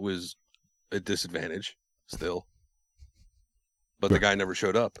 Even though it was a disadvantage, still. But the guy never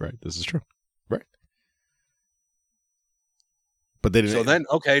showed up. Right, this is true. Right. But they didn't... So then,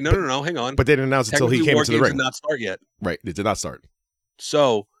 okay, no, hang on. But they didn't announce until he came into the ring. Did not start yet. Right, it did not start.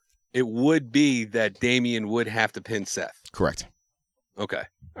 So it would be that Damian would have to pin Seth. Correct. Okay.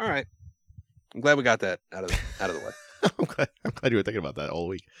 All right. I'm glad we got that out of the way. I'm glad you were thinking about that all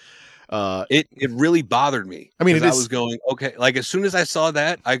week. It really bothered me. I mean, I was going, okay, like as soon as I saw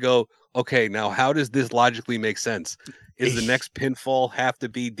that, I go, okay, now how does this logically make sense? Is the next pinfall have to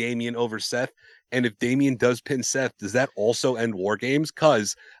be Damian over Seth? And if Damian does pin Seth, does that also end War Games?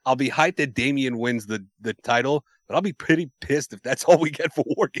 Because I'll be hyped that Damian wins the title, but I'll be pretty pissed if that's all we get for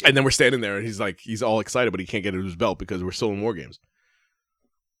War Games. And then we're standing there and he's all excited, but he can't get his belt because we're still in War Games.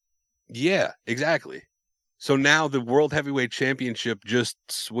 Yeah, exactly. So now the World Heavyweight Championship just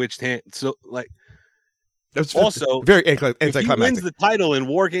switched hands. So like, that's also very anticlimactic. If he wins the title and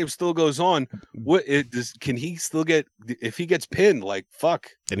War Games still goes on, can he still get, if he gets pinned? Like fuck.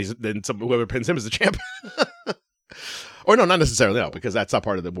 And whoever pins him is the champ. Or no, not necessarily, no, because that's not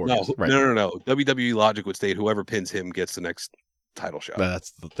part of the War Games. Right. No. WWE logic would state whoever pins him gets the next title shot.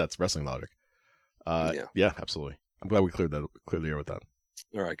 That's wrestling logic. Yeah, absolutely. I'm glad we cleared the air with that.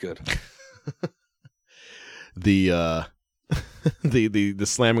 All right, good. The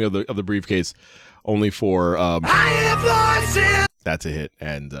slamming of the briefcase only for that's a hit,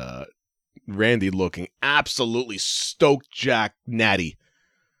 and Randy looking absolutely stoked Jack natty.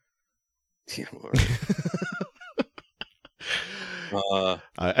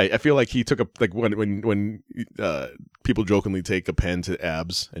 I feel like he took when people jokingly take a pen to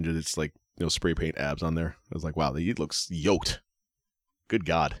abs and just like spray paint abs on there. I was like, wow, he looks yoked. Good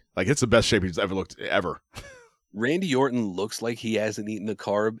God, like it's the best shape he's ever looked ever. Randy Orton looks like he hasn't eaten a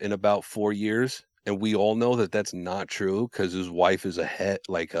carb in about 4 years, and we all know that that's not true because his wife is a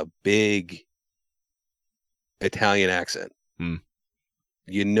big Italian accent.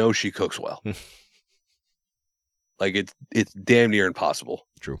 She cooks well. Like it's damn near impossible.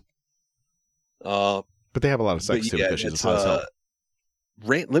 True. But they have a lot of sex too because she's hot as hell.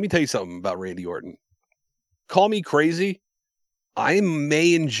 Let me tell you something about Randy Orton. Call me crazy. I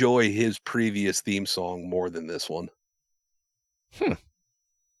may enjoy his previous theme song more than this one.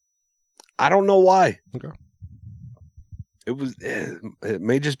 I don't know why. Okay. It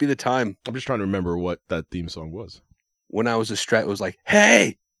may just be the time. I'm just trying to remember what that theme song was. When I was it was like,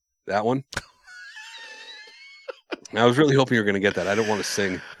 hey, that one. I was really hoping you were going to get that. I don't want to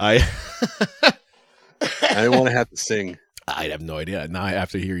sing. I didn't want to have to sing. I have no idea. Now I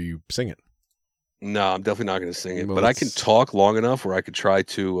have to hear you sing it. No, I'm definitely not going to sing it. But I can talk long enough where I could try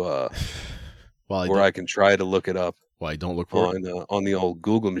to I can try to look it up. Why don't look for it? On the old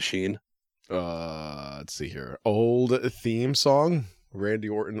Google machine. Let's see here. Old theme song. Randy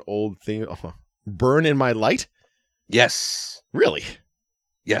Orton old theme. Burn in My Light? Yes. Really?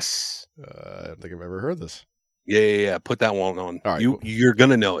 Yes. I don't think I've ever heard this. Yeah. Put that one on. All right, you're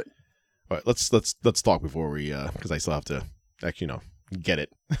gonna know it. All right, let's talk before we because I still have to actually get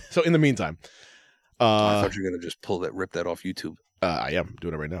it. So in the meantime, I thought you were gonna just rip that off YouTube. I am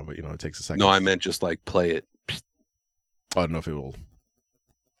doing it right now, but it takes a second. No, I meant just like play it. I don't know if it will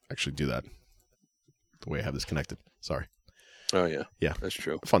actually do that the way I have this connected. Sorry. Oh yeah, that's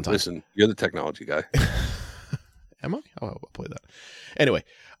true. Fun time. Listen, you're the technology guy. Am I? Oh, I'll play that. Anyway,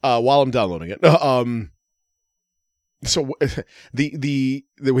 while I'm downloading it, so the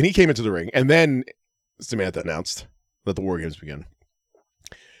when he came into the ring, and then Samantha announced that the Wargames begin,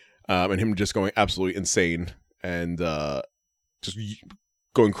 and him just going absolutely insane and just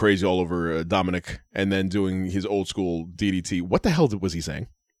going crazy all over Dominic, and then doing his old school DDT. What the hell was he saying?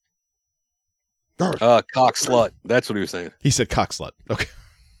 Cock slut. That's what he was saying. He said cock slut. Okay.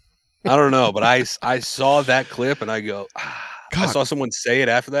 I don't know, but I saw that clip and I go, I saw someone say it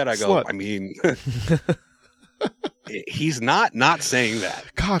after that. I go, slut. I mean, he's not saying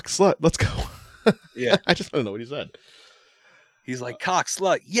that. Cock slut. Let's go. Yeah. I just don't know what he said. He's like, cock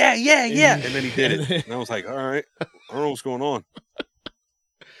slut. Yeah. And then he did it. And I was like, all right. I don't know what's going on.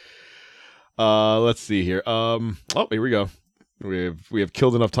 Let's see here. Oh, here we go. We have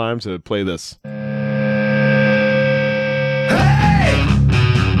killed enough time to play this.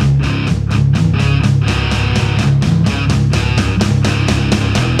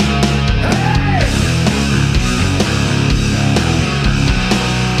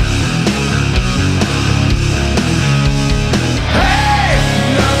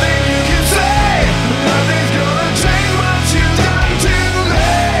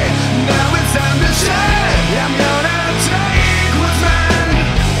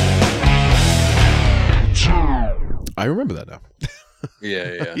 I remember that now.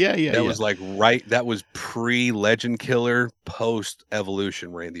 Yeah. That was like that was pre-Legend Killer,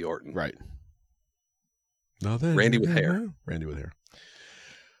 post-Evolution Randy Orton. Right. Randy with hair.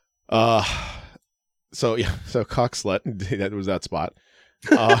 So cock slut, that was that spot.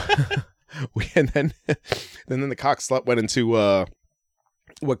 And then the cock slut went into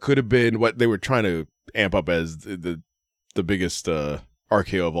what could have been what they were trying to amp up as the biggest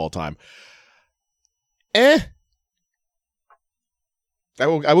RKO of all time. I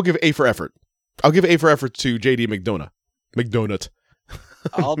will give A for effort. I'll give A for effort to JD McDonough. McDonough.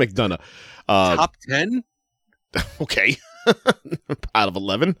 Top 10? Okay. Out of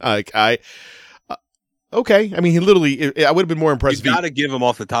 11. Okay. I mean, he literally. I would have been more impressed. You got to give him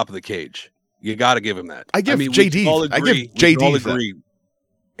off the top of the cage. You got to give him that. I give JD. I give JD.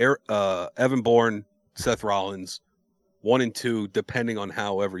 Evan Bourne, Seth Rollins, 1 and 2, depending on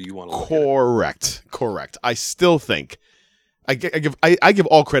however you want to look Correct. I still think I give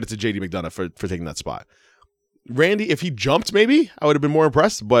all credit to JD McDonough for taking that spot. Randy, if he jumped, maybe I would have been more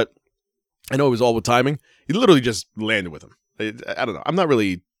impressed. But I know it was all with timing. He literally just landed with him. I don't know. I'm not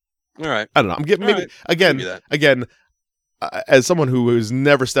really. All right. I don't know. I'm giving maybe right. again. As someone who has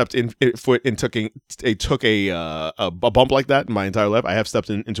never stepped foot and took a bump like that in my entire life, I have stepped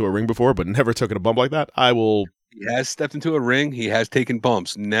into a ring before, but never taken a bump like that. He has stepped into a ring. He has taken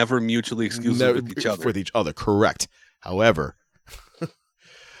bumps, never mutually exclusive with each other. With each other, correct. However,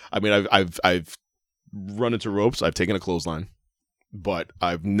 I mean, I've run into ropes. I've taken a clothesline, but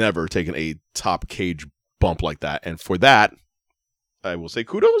I've never taken a top cage bump like that. And for that, I will say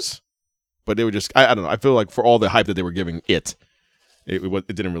kudos. But they were just, I don't know. I feel like for all the hype that they were giving it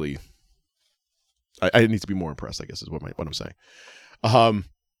didn't really. I need to be more impressed, I guess, is what I'm saying. And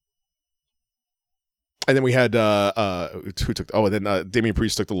then we had who took? Oh, and then Damian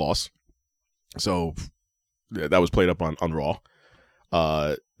Priest took the loss. So that was played up on Raw.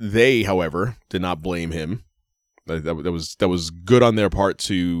 They, however, did not blame him. That was good on their part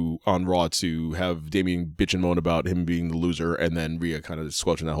on Raw to have Damian bitch and moan about him being the loser, and then Rhea kind of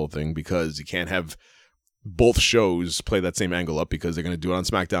squelching that whole thing because you can't have both shows play that same angle up because they're going to do it on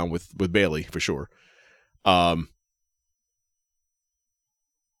SmackDown with Bayley for sure. God,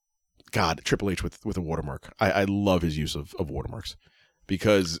 Triple H with a watermark. I love his use of watermarks.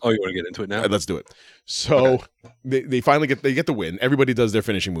 Because you want to get into it now? Let's do it. So they finally get the win. Everybody does their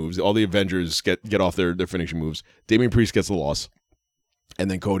finishing moves. All the Avengers get off their finishing moves. Damian Priest gets the loss, and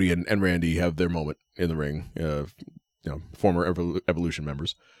then Cody and Randy have their moment in the ring. Former Evolution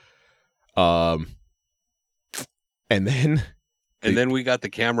members. And then we got the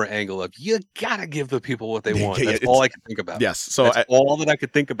camera angle of you gotta give the people what they want. That's all I could think about. Yes, so that's all that I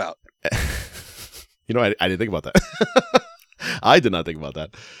could think about. You know, I didn't think about that. I did not think about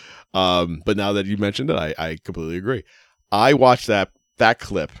that. But now that you mentioned it, I completely agree. I watched that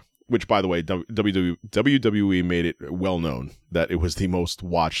clip, which, by the way, WWE made it well known that it was the most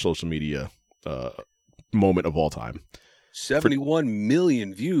watched social media moment of all time. 71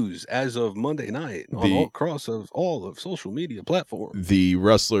 million views as of Monday night across all of social media platforms. The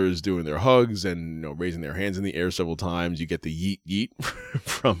wrestlers doing their hugs and raising their hands in the air several times. You get the yeet yeet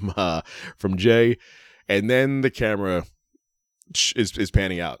from Jay, and then the camera is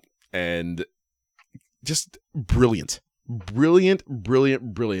panning out, and just brilliant,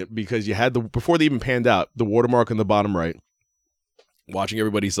 because you had before they even panned out, the watermark on the bottom right, watching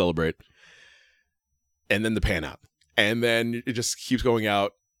everybody celebrate, and then the pan out. And then it just keeps going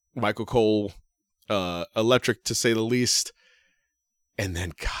out. Michael Cole, electric to say the least. And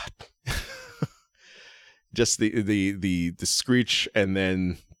then, God, just the screech, and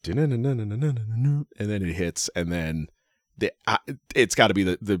then it hits, and then it's got to be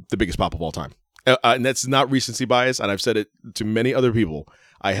the biggest pop of all time. And that's not recency bias, and I've said it to many other people.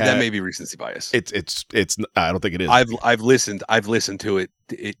 That may be recency bias. It's I don't think it is. I've listened to it.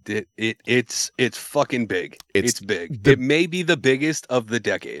 It's fucking big. It's big. It may be the biggest of the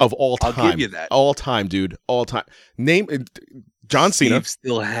decade of all time. I'll give you that. All time, dude. All time. Name John Cena. Steve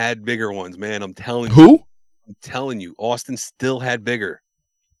still had bigger ones, man. I'm telling you. Who? I'm telling you. Austin still had bigger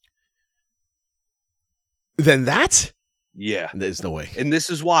than that. Yeah. There's no way. And this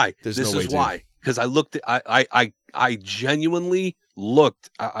is why. This is why. Because I looked at I genuinely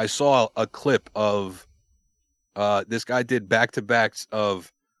looked. I saw a clip of this guy did back-to-backs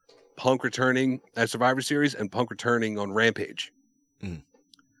of Punk returning at Survivor Series and Punk returning on Rampage.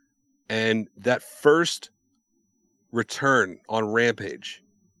 And that first return on Rampage,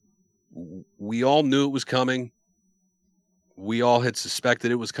 we all knew it was coming. We all had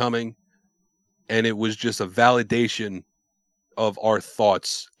suspected it was coming. And it was just a validation of our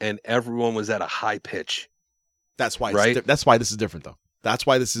thoughts, and everyone was at a high pitch. That's why, right? That's why this is different, though. That's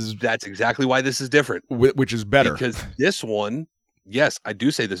exactly why this is different. Which is better. Because this one, yes, I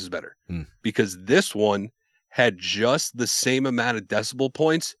do say this is better. Because this one had just the same amount of decibel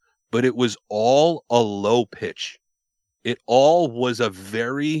points, but it was all a low pitch. It all was a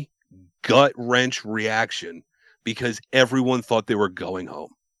very gut wrench reaction because everyone thought they were going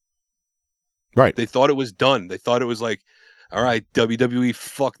home. Right. They thought it was done. They thought it was like, all right, WWE,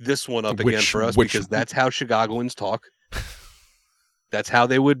 fuck this one up again for us, because that's how Chicagoans talk. That's how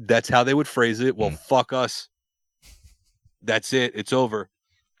they would phrase it. Well, fuck us. That's it. It's over.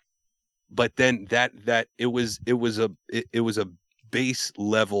 But then it was a base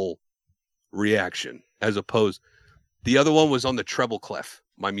level reaction, as opposed. The other one was on the treble clef,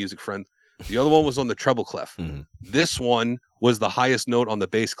 my music friend. The other one was on the treble clef. This one was the highest note on the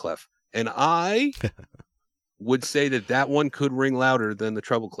bass clef. And I would say that one could ring louder than the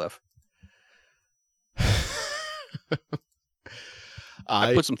treble clef.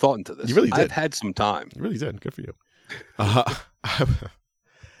 I put some thought into this. You really did. I've had some time. You really did. Good for you.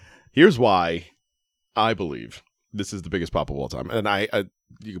 Here's why I believe this is the biggest pop of all time. And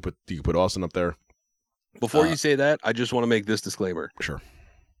you could put Austin up there. Before you say that, I just want to make this disclaimer. Sure.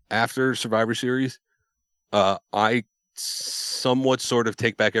 After Survivor Series, I somewhat sort of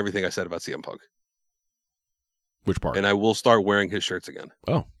take back everything I said about CM Punk. Which part? And I will start wearing his shirts again.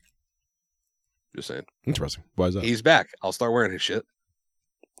 Oh. Just saying. Interesting. Why is that? He's back. I'll start wearing his shit.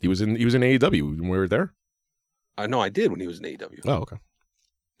 He was in AEW when we were there? I know I did when he was in AEW. Oh, okay.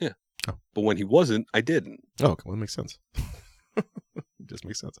 Yeah. Oh. But when he wasn't, I didn't. Oh, okay. Well, that makes sense. It just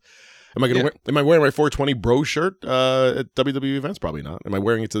makes sense. Am I wearing my 420 bro shirt at WWE events? Probably not. Am I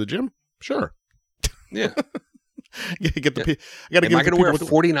wearing it to the gym? Sure. Yeah. Am I going to wear a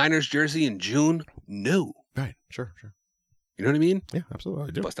 49ers jersey in June? No. Right. Sure. You know what I mean? Yeah, absolutely.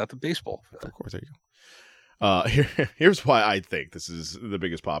 I do. Bust out the baseball. Of course. There you go. Here's why I think this is the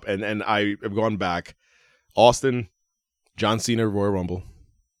biggest pop. And I have gone back. Austin, John Cena, Royal Rumble.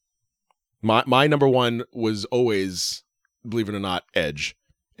 My number one was always, believe it or not, Edge.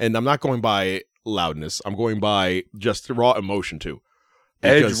 And I'm not going by loudness. I'm going by just raw emotion, too.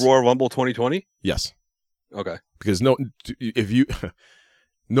 Edge Royal Rumble 2020? Yes. Okay. Because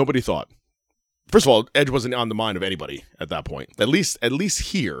nobody thought. First of all, Edge wasn't on the mind of anybody at that point. At least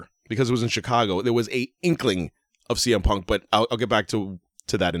here, because it was in Chicago, there was a inkling of CM Punk, but I'll get back to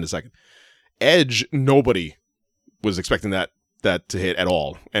that in a second. Edge, nobody was expecting that to hit at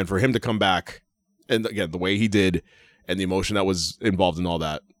all. And for him to come back, and again, the way he did, and the emotion that was involved in all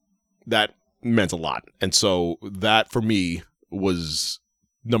that meant a lot. And so that, for me, was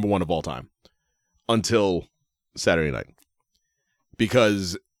number one of all time until Saturday night.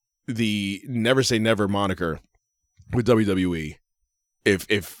 Because the never say never moniker with WWE,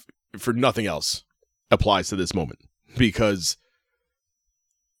 if for nothing else, applies to this moment, because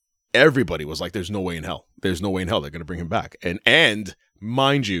everybody was like, there's no way in hell they're going to bring him back. And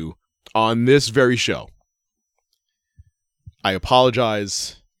mind you, on this very show, I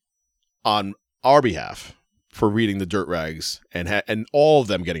apologize on our behalf for reading the dirt rags and all of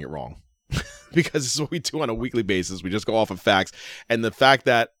them getting it wrong, because this is what we do on a weekly basis. We just go off of facts, and the fact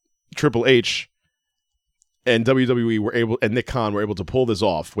that Triple H and WWE and Nick Khan were able to pull this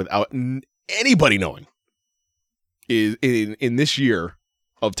off without anybody knowing is in this year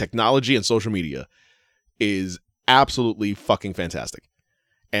of technology and social media is absolutely fucking fantastic.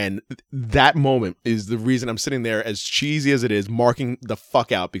 And that moment is the reason I'm sitting there, as cheesy as it is, marking the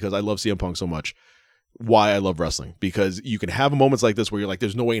fuck out, because I love CM Punk so much. Why I love wrestling, because you can have moments like this where you're like,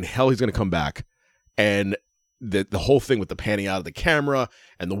 there's no way in hell he's going to come back. And the whole thing with the panning out of the camera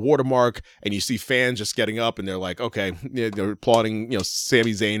and the watermark, and you see fans just getting up and they're like, okay, they're applauding,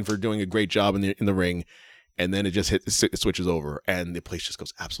 Sami Zayn for doing a great job in the ring. And then it switches over and the place just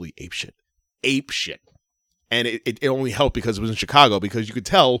goes absolutely ape shit. And it only helped because it was in Chicago, because you could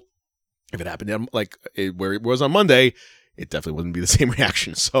tell if it happened where it was on Monday, it definitely wouldn't be the same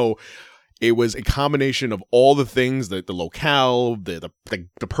reaction. So it was a combination of all the things, the locale, the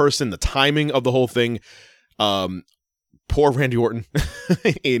person, the timing of the whole thing. Poor Randy Orton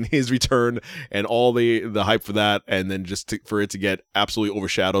in his return and all the hype for that, and then for it to get absolutely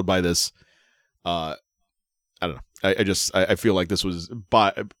overshadowed by this. I don't know. I feel like this was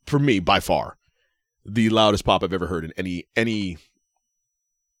for me by far the loudest pop I've ever heard in any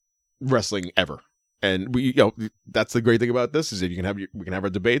wrestling ever. And that's the great thing about this, is if we can have our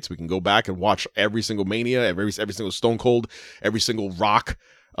debates, we can go back and watch every single Mania, every single Stone Cold, every single Rock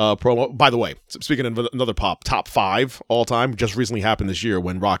promo. By the way, speaking of another top 5 all time, just recently happened this year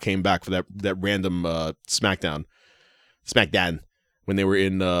when Rock came back for that random SmackDown when they were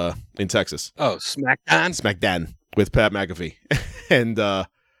in Texas. Oh, SmackDown with Pat McAfee, and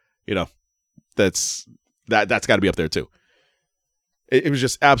that's got to be up there too. It was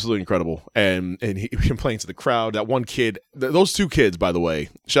just absolutely incredible, and he been playing to the crowd. That one kid, those 2 kids, by the way,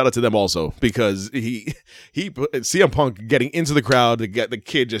 shout out to them also, because he CM Punk getting into the crowd, to get the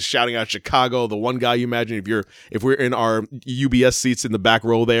kid just shouting out Chicago. The one guy, you imagine if we're in our UBS seats in the back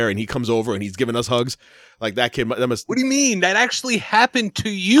row there, and he comes over and he's giving us hugs, like that kid. That must. What do you mean? That actually happened to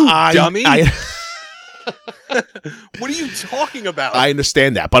you, dummy? What are you talking about? I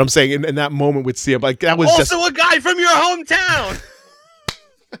understand that, but I'm saying in that moment with CM, like that was also a guy from your hometown.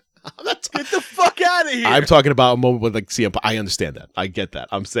 Get the fuck out of here. I'm talking about a moment with CM Punk. I understand that. I get that.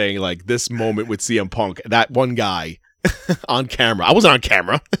 I'm saying this moment with CM Punk, that one guy on camera. I wasn't on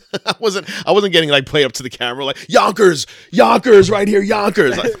camera. I wasn't getting play up to the camera like Yonkers right here,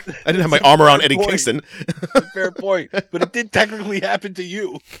 Yonkers. I didn't have my arm around Eddie Kingston. Fair point. But it did technically happen to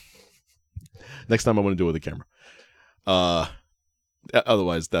you. Next time I want to do it with a camera.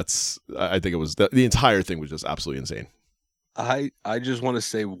 Otherwise, I think it was the entire thing was just absolutely insane. I just want to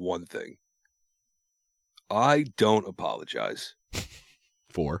say one thing. I don't apologize.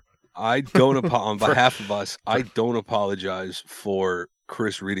 On behalf of us, I don't apologize for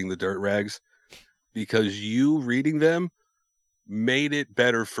Chris reading the dirt rags, because you reading them made it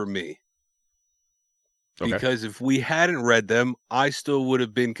better for me. Okay. Because if we hadn't read them, I still would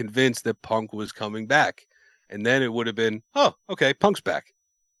have been convinced that Punk was coming back. And then it would have been, oh, okay, Punk's back.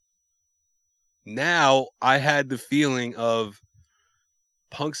 Now I had the feeling of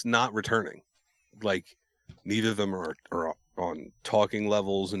Punk's not returning. Neither of them are on talking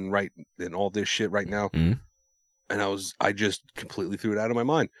levels and all this shit right now. Mm-hmm. And I just completely threw it out of my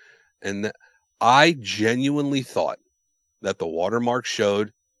mind. And I genuinely thought that the watermark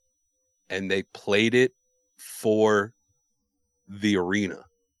showed and they played it for the arena.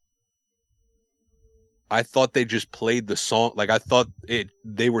 I thought they just played the song. I thought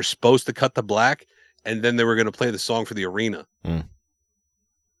they were supposed to cut to black and then they were going to play the song for the arena. Mm.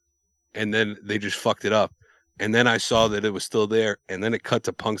 And then they just fucked it up. And then I saw that it was still there. And then it cut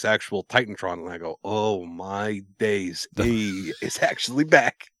to Punk's actual Titantron. And I go, oh my days. He is actually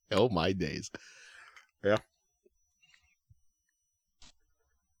back. Oh my days. Yeah.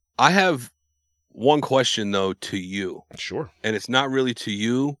 I have one question though to you. Sure. And it's not really to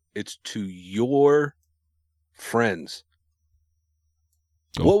you. It's to your friends.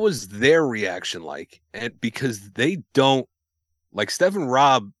 Oh. What was their reaction like? And because they don't, Steph and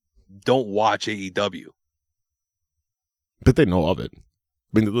Rob don't watch AEW. But they know of it. I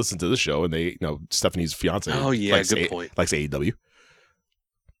mean, they listen to the show and they, Stephanie's fiance. Oh yeah, good point. Likes AEW.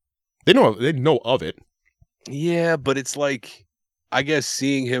 They know of it. Yeah, but it's I guess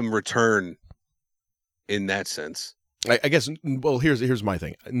seeing him return in that sense. I guess. Well, here's my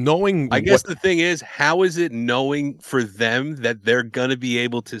thing. Knowing, I guess the thing is, how is it knowing for them that they're gonna be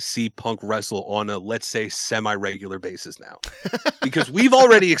able to see Punk wrestle on a, let's say, semi-regular basis now? Because we've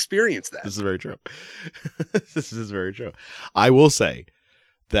already experienced that. This is very true. This is very true. I will say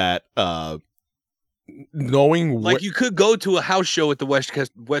that knowing like you could go to a house show at the West. Oh,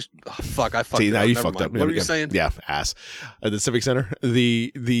 fuck, I fucked. See, it now up. you Never fucked mind. up. What were you saying? Yeah, ass. At the Civic Center.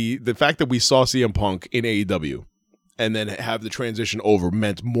 The fact that we saw CM Punk in AEW and then have the transition over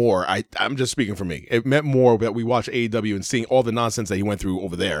meant more. I'm just speaking for me. It meant more that we watched AEW and seeing all the nonsense that he went through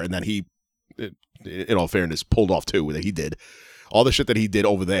over there, and that he, in all fairness, pulled off too. That he did all the shit that he did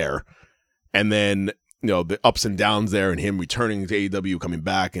over there, and then the ups and downs there, and him returning to AEW, coming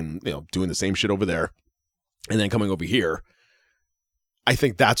back, and doing the same shit over there, and then coming over here. I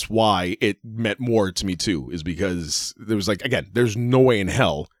think that's why it meant more to me too, is because there was there's no way in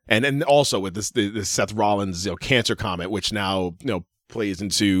hell. And also with this Seth Rollins, cancer comment, which now, plays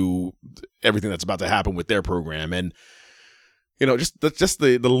into everything that's about to happen with their program. And, just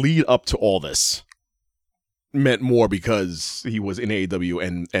the lead up to all this meant more because he was in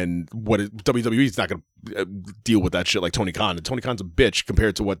AEW and WWE is not going to deal with that shit like Tony Khan. And Tony Khan's a bitch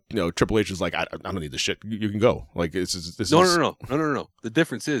compared to what, Triple H is like, I don't need this shit. You can go. Like, No. The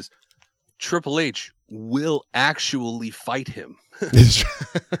difference is Triple H will actually fight him.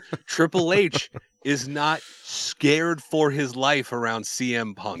 Triple H is not scared for his life around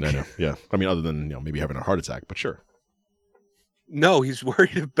CM Punk. I know. Yeah. I mean, other than, maybe having a heart attack, but sure. No, he's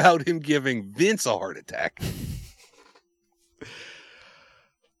worried about him giving Vince a heart attack.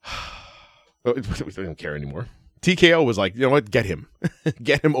 We don't care anymore. TKO was like, you know what? Get him.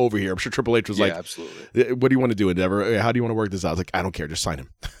 Get him over here. I'm sure Triple H was like, absolutely. What do you want to do, Endeavor? How do you want to work this out? I was like, I don't care. Just sign him.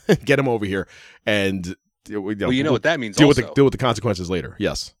 Get him over here. And well, you know what that means. Deal with the consequences later.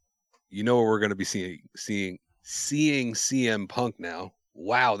 Yes. You know what we're going to be seeing CM Punk now.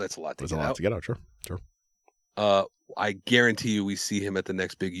 Wow, that's a lot to get out. Sure. I guarantee you we see him at the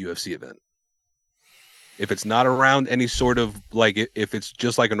next big UFC event. If it's not around any sort of if it's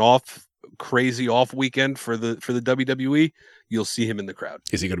just like an crazy off weekend for the WWE, you'll see him in the crowd.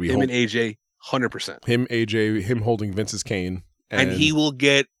 Is he going to be him and AJ? 100%. Him, AJ, him holding Vince's cane, and he will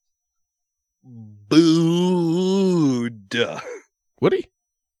get booed. Would he?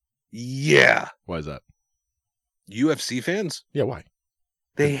 Yeah. Why is that? UFC fans? Yeah. Why?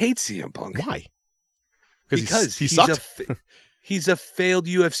 They hate CM Punk. Why? Because he sucked. He's a failed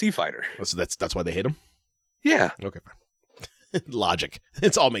UFC fighter. So that's why they hate him? Yeah. Okay, fine. Logic.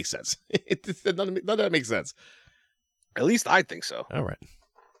 It all makes sense. None of that makes sense. At least I think so. All right.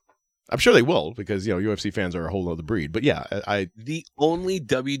 I'm sure they will because, UFC fans are a whole other breed. But yeah, the only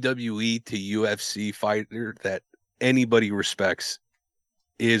WWE to UFC fighter that anybody respects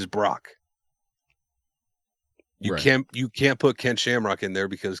is Brock. You can't put Kent Shamrock in there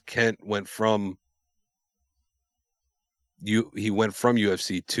because Kent went from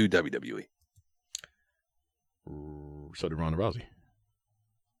UFC to WWE. So did Ronda Rousey.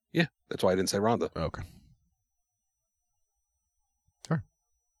 Yeah, that's why I didn't say Ronda. Okay. All right.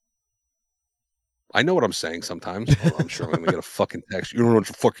 I know what I'm saying sometimes. Oh, I'm sure I'm going to get a fucking text. You don't know what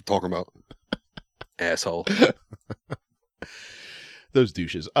the fuck you're talking about. Asshole. Those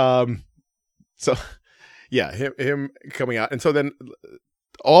douches. So, yeah, him coming out. And so then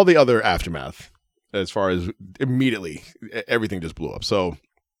all the other aftermath, as far as immediately, everything just blew up. So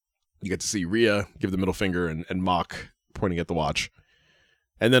you get to see Rhea give the middle finger and mock pointing at the watch.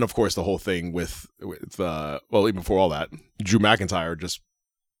 And then, of course, the whole thing with even before all that, Drew McIntyre just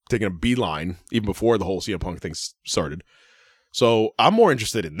taking a beeline even before the whole CM Punk thing started. So I'm more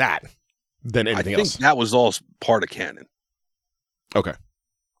interested in that than anything else. I think that was all part of canon. Okay. I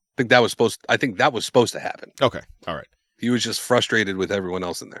think that was supposed to happen. Okay. All right. He was just frustrated with everyone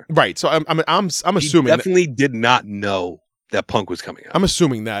else in there. Right. So I'm assuming he definitely did not know that Punk was coming out. I'm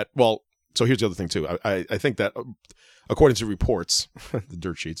assuming that. Well, so here's the other thing too. I think that according to reports, the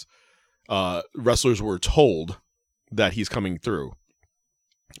dirt sheets, wrestlers were told that he's coming through,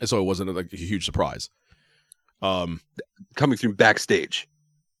 and so it wasn't like a huge surprise. Coming through backstage.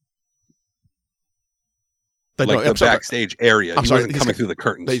 The backstage area. I'm sorry, wasn't coming through the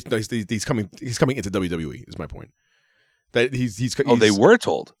curtains. He's coming into WWE. Is my point. That he's they were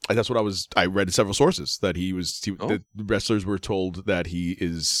told. That's what I read in several sources that the wrestlers were told that he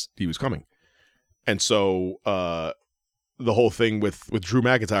was coming, and so the whole thing with Drew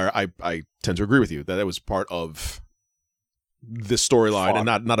McIntyre, I tend to agree with you that it was part of this storyline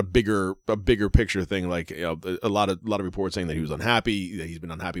and not a bigger picture thing. Like a lot of reports saying that he was unhappy, that he's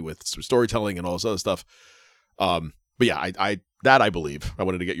been unhappy with storytelling and all this other stuff. But yeah, I believe. I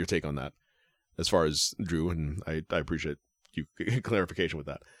wanted to get your take on that as far as Drew, and I appreciate you clarification with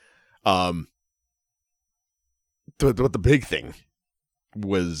that. But the big thing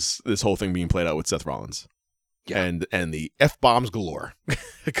was this whole thing being played out with Seth Rollins. Yeah. And the F-bombs galore.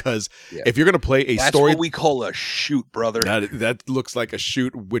 Because if you're going to play a That's story... what we call a shoot, brother. That looks like a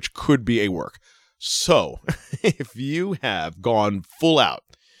shoot, which could be a work. So, if you have gone full out,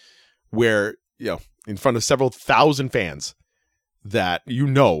 where, in front of several thousand fans, that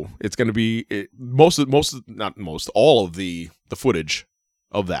it's going to be... all of the footage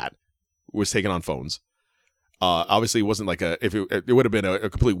of that was taken on phones. Obviously, it wasn't like it would have been a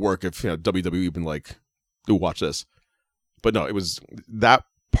complete work if WWE been like, "Ooh, watch this," but no, it was that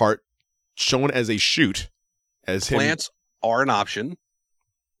part shown as a shoot, as plants are an option.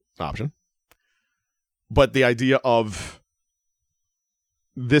 But the idea of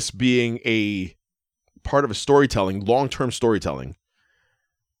this being a part of a storytelling, long-term storytelling,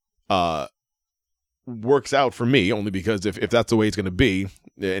 works out for me only because if that's the way it's going to be,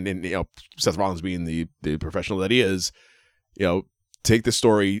 and Seth Rollins being the professional that he is, take the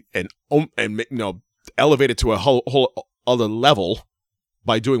story and elevate it to a whole other level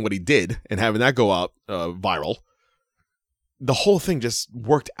by doing what he did and having that go out viral. The whole thing just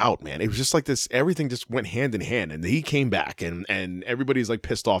worked out, man. It was just like this. Everything just went hand in hand, and he came back, and everybody's like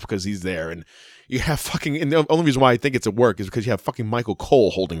pissed off because he's there, and you have and the only reason why I think it's a work is because you have fucking Michael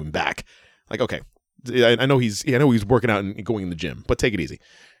Cole holding him back. Like, okay, I know he's working out and going in the gym, but take it easy.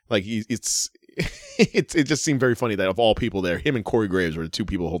 Like it just seemed very funny that of all people there, him and Corey Graves were the two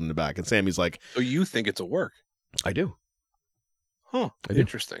people holding him back, and Sammy's like, "So you think it's a work?" I do. Huh? I do.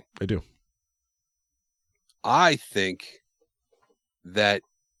 Interesting. I do. I think that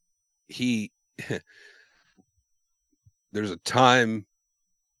there's a time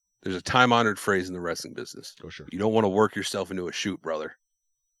honored phrase in the wrestling business. Oh, sure. You don't want to work yourself into a shoot, brother.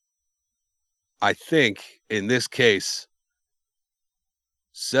 I think in this case,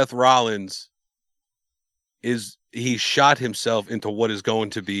 Seth Rollins he shot himself into what is going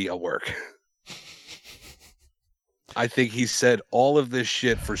to be a work. I think he said all of this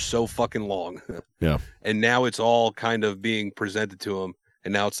shit for so fucking long. Yeah. And now it's all kind of being presented to him.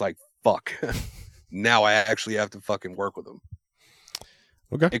 And now it's like, fuck. Now I actually have to fucking work with him.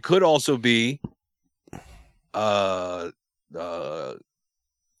 Okay. It could also be a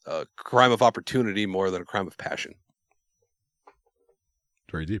crime of opportunity more than a crime of passion.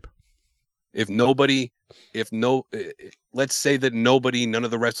 Very deep. Let's say that none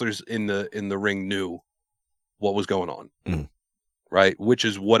of the wrestlers in the ring knew what was going on, right? Which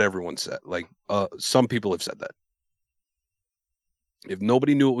is what everyone said. Like, some people have said that. If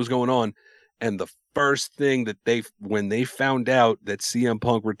nobody knew what was going on, and the first thing that when they found out that CM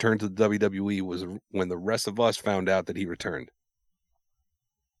Punk returned to the WWE was when the rest of us found out that he returned.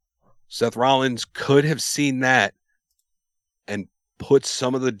 Seth Rollins could have seen that and put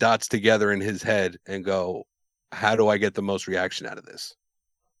some of the dots together in his head and go, how do I get the most reaction out of this?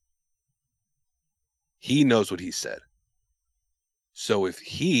 He knows what he said. So if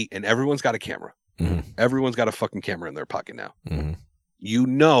and everyone's got a camera, everyone's got a fucking camera in their pocket now. You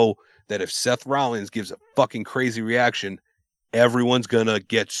know that if Seth Rollins gives a fucking crazy reaction, everyone's going to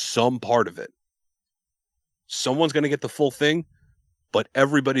get some part of it. Someone's going to get the full thing, but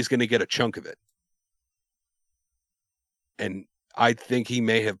everybody's going to get a chunk of it. And I think he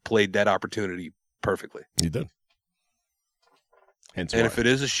may have played that opportunity perfectly. He did. And if it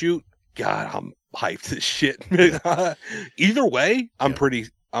is a shoot, God, I'm hyped as shit. Either way, I'm pretty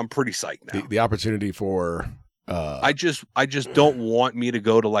psyched now. The opportunity for I just don't want me to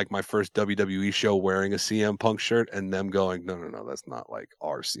go to like my first WWE show wearing a CM Punk shirt and them going, no, that's not like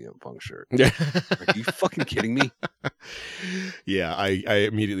our CM Punk shirt. Yeah. Like, are you fucking kidding me? Yeah, I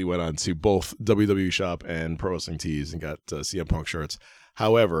immediately went on to both WWE Shop and Pro Wrestling Tees and got CM Punk shirts.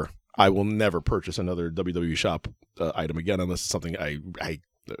 However, I will never purchase another WWE Shop item again unless it's something I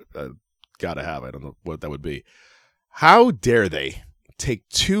gotta have. I don't know what that would be. How dare they take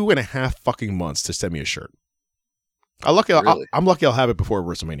 2.5 fucking months to send me a shirt? I'm lucky I'll have it before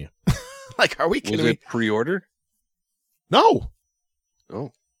WrestleMania. Like, are we kidding me? Was it pre-ordered? No.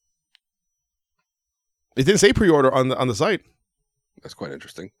 Oh. It didn't say pre-order on the site. That's quite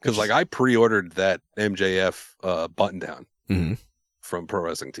interesting. Because like I pre-ordered that MJF button down from Pro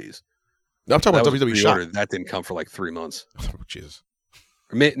Wrestling Tees. No, I'm talking about WWE Shop. That didn't come for like 3 months. Oh, Jesus.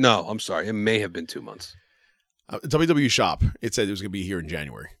 No, I'm sorry. It may have been 2 months. WWE Shop. It said it was going to be here in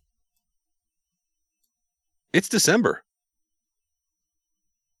January. It's December.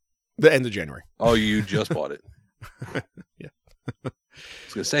 The end of January. Oh, you just bought it. Yeah.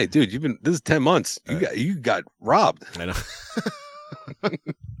 was gonna say, dude, this is 10 months. You got robbed. I know.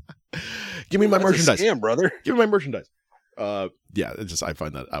 Give me my merchandise, scam, brother. Give me my merchandise. Yeah, I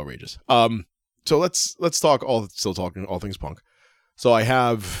find that outrageous. So let's talk still talking all things Punk. So I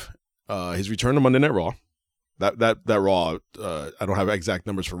have his return to Monday Night Raw. That Raw, I don't have exact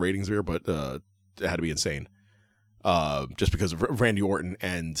numbers for ratings here, but it had to be insane. Just because of Randy Orton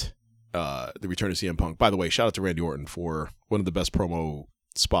and the return of CM Punk. By the way, shout out to Randy Orton for one of the best promo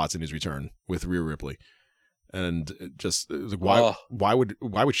spots in his return with Rhea Ripley. And just like, why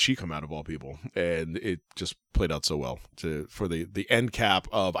would she come out of all people? And it just played out so well for the end cap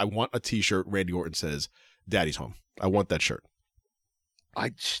of, I want a T-shirt. Randy Orton says, "Daddy's home." I want that shirt.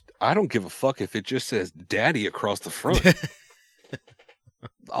 I don't give a fuck if it just says "Daddy" across the front.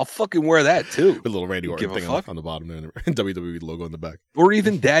 I'll fucking wear that too. With a little Randy Orton thing on the bottom and WWE logo in the back. Or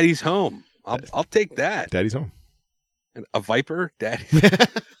even "Daddy's home." I'll take that. Daddy's home. And a Viper, Daddy.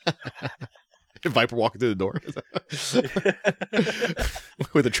 Viper walking through the door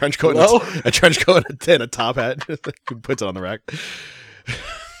with a trench coat, and a top hat. Puts it on the rack.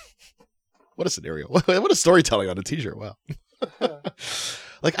 What a scenario! What a storytelling on a T-shirt! Wow.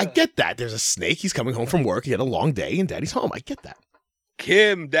 Like, I get that. There's a snake. He's coming home from work. He had a long day, and Daddy's home. I get that.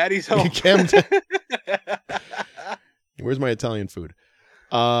 Kim, Daddy's home. Kim. Where's my Italian food?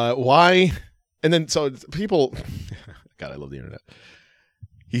 Why? And then so people. God, I love the internet.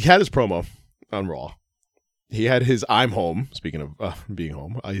 He had his promo on Raw. He had his "I'm home." Speaking of being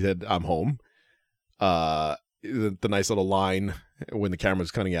home, he said, "I'm home." The nice little line when the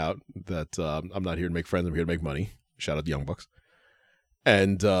camera's cutting out that I'm not here to make friends. I'm here to make money. Shout out to Young Bucks.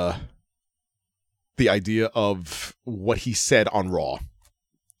 And the idea of what he said on Raw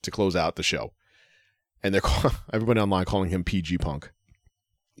to close out the show, and they're everybody online calling him PG Punk.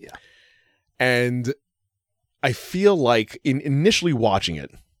 Yeah, and I feel like initially watching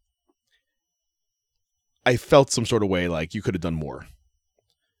it, I felt some sort of way like you could have done more.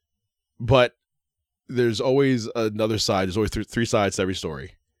 But there's always another side. There's always three sides to every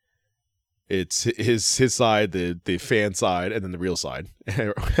story. It's his side, the fan side, and then the real side.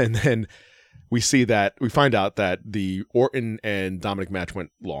 And then we find out that the Orton and Dominic match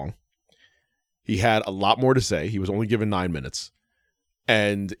went long. He had a lot more to say. He was only given 9 minutes.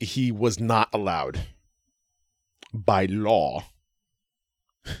 And he was not allowed by law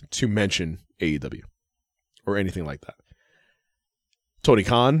to mention AEW or anything like that. Tony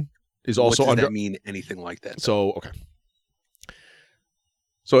Khan is also what does that mean anything like that? So, okay.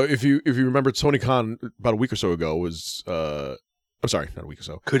 So if you remember, Tony Khan about a week or so ago was I'm sorry, not a week or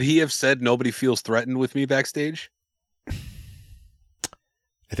so. Could he have said nobody feels threatened with me backstage?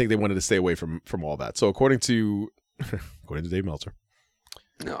 I think they wanted to stay away from all that. So according to Dave Meltzer,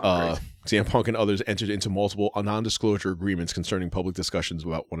 CM Punk and others entered into multiple non-disclosure agreements concerning public discussions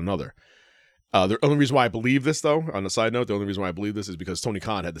about one another. The only reason why I believe this, though, on a side note, the only reason why I believe this is because Tony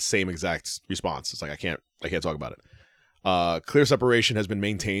Khan had the same exact response. It's like, I can't talk about it. Clear separation has been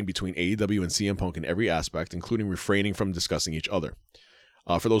maintained between AEW and CM Punk in every aspect, including refraining from discussing each other.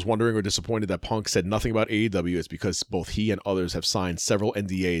 For those wondering or disappointed that Punk said nothing about AEW, it's because both he and others have signed several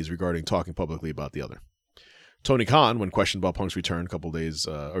NDAs regarding talking publicly about the other. Tony Khan, when questioned about Punk's return a couple days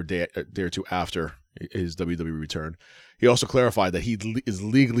or day or two after his WWE return, he also clarified that he is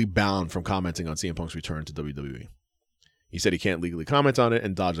legally bound from commenting on CM Punk's return to WWE. He said he can't legally comment on it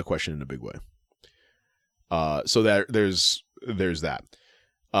and dodged the question in a big way. So there's that.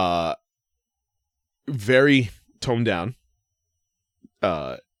 Very toned down.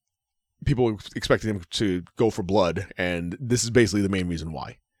 People expected him to go for blood, and this is basically the main reason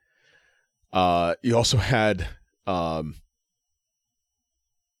why. You also had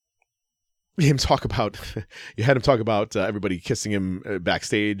him talk about everybody kissing him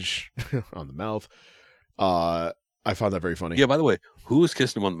backstage on the mouth. I found that very funny. Yeah, by the way, who was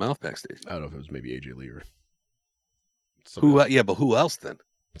kissing him on the mouth backstage? I don't know if it was maybe AJ Lee or who. Yeah, but who else then?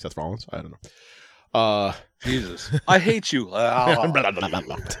 Seth Rollins? I don't know. Jesus, I hate you.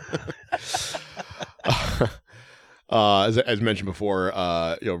 As mentioned before,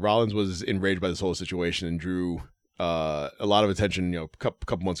 Rollins was enraged by this whole situation and drew a lot of attention. A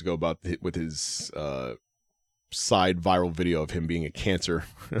couple months ago with his side viral video of him being a cancer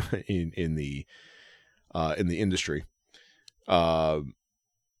in the industry.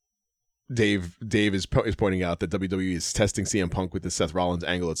 Dave is pointing out that WWE is testing CM Punk with the Seth Rollins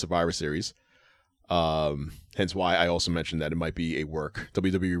angle at Survivor Series. Hence why I also mentioned that it might be a work.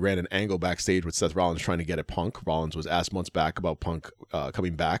 WWE ran an angle backstage with Seth Rollins trying to get at Punk. Rollins was asked months back about Punk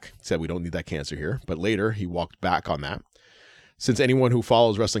coming back. Said, we don't need that cancer here. But later, he walked back on that. since anyone who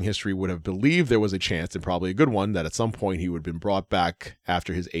follows wrestling history would have believed there was a chance, and probably a good one, that at some point he would have been brought back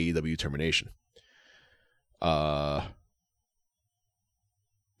after his AEW termination. It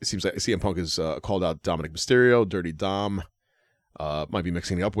seems like CM Punk has called out Dominic Mysterio, Dirty Dom, might be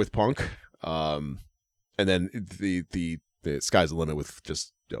mixing it up with Punk, and then the sky's the limit with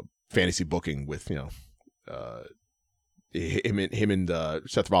just fantasy booking with him and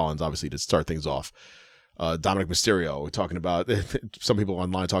Seth Rollins, obviously, to start things off. Dominic Mysterio talking about, some people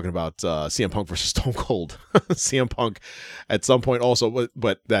online talking about CM Punk versus Stone Cold. CM Punk at some point also,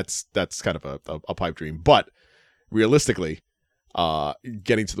 but that's kind of a pipe dream. But realistically,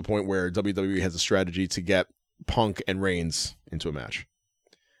 getting to the point where WWE has a strategy to get Punk and Reigns into a match.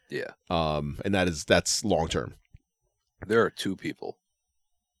 Yeah. And that's long term. There are two people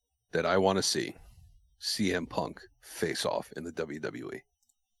that I want to see CM Punk face off in the WWE.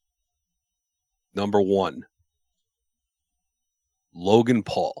 Number one, Logan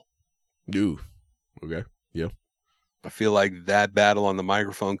Paul. Ooh. Okay. Yeah. I feel like that battle on the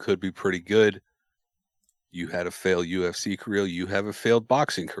microphone could be pretty good. You had a failed UFC career. You have a failed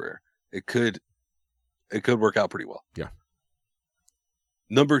boxing career. It could work out pretty well. Yeah.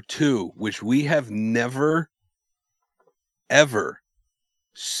 Number two, which we have never, ever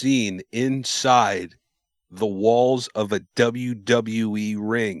seen inside the walls of a WWE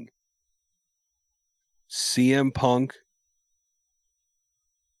ring. CM Punk,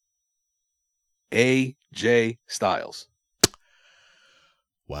 AJ Styles.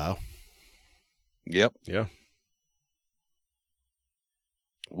 Wow. Yep. Yeah.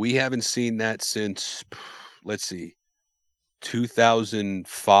 We haven't seen that since, let's see,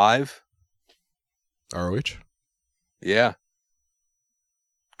 2005. ROH? Yeah.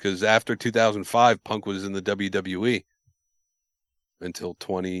 Because after 2005, Punk was in the WWE until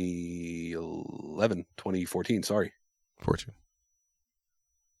 2014, sorry. 14.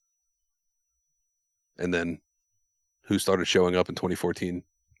 And then who started showing up in 2014,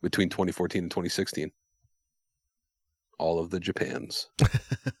 between 2014 and 2016? All of the Japans.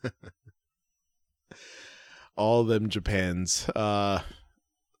 All them Japans. So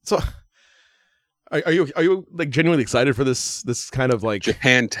are you like genuinely excited for this kind of like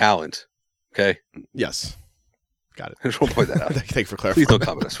Japan talent? Okay. Yes. Got it. I just want to point that out. Thanks for clarifying. Please don't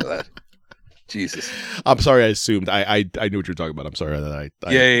comment us for that. Jesus. I'm sorry. I assumed. I knew what you were talking about. I'm sorry that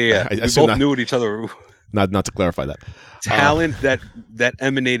I Yeah. I We assumed both knew what each other. not to clarify that. Talent that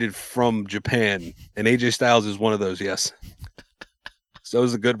emanated from Japan, and AJ Styles is one of those. Yes. So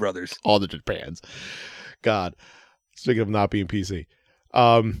is the Good Brothers. All the Japans. God. Speaking of not being PC.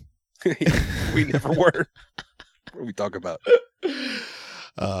 We never were. What do we talk about?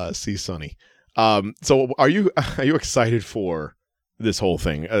 See Sonny. So are you excited for this whole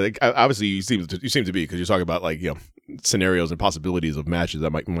thing? Obviously you seem to be, because you're talking about like scenarios and possibilities of matches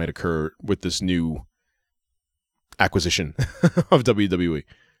that might occur with this new acquisition of WWE.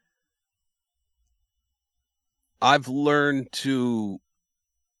 I've learned to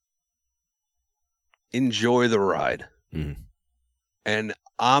enjoy the ride, and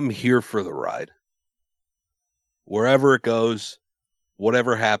I'm here for the ride. Wherever it goes,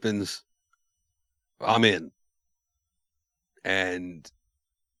 whatever happens, I'm in. And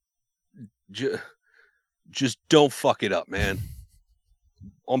just don't fuck it up, man.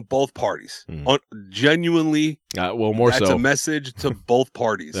 On both parties. Genuinely, more that's so a message to both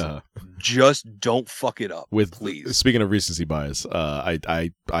parties. Just don't fuck it up, please. Speaking of recency bias,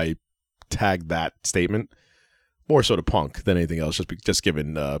 I tagged that statement more so to Punk than anything else, just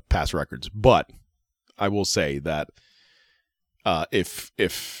given past records. But I will say that if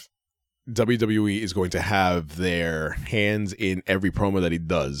WWE is going to have their hands in every promo that he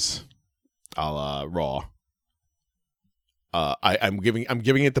does, a la Raw, I'm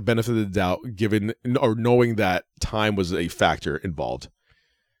giving it the benefit of the doubt, knowing that time was a factor involved.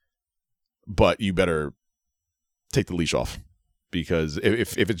 But you better take the leash off, because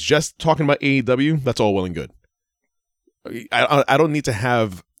if it's just talking about AEW, that's all well and good. I don't need to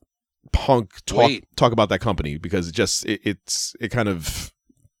have Punk talk about that company, because it kind of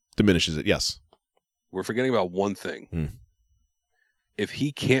diminishes it. Yes, we're forgetting about one thing. If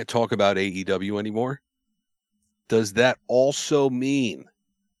he can't talk about AEW anymore, does that also mean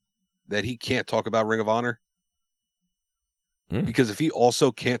that he can't talk about Ring of Honor? Because if he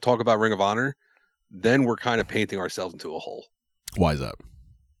also can't talk about Ring of Honor, then we're kind of painting ourselves into a hole. Why is that?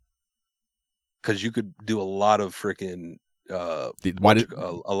 Because you could do a lot of freaking a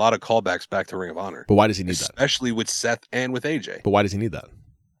lot of callbacks back to Ring of Honor. But why does he need that? Especially with Seth and with AJ. But why does he need that?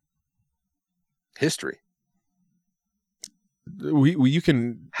 History. You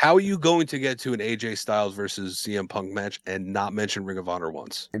can How are you going to get to an AJ Styles versus CM Punk match and not mention Ring of Honor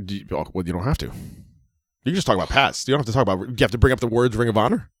once? Well, you don't have to. You can just talk about past. You don't have to talk about. You have to bring up the words Ring of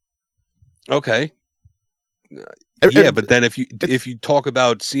Honor. Okay. Yeah, but then if you talk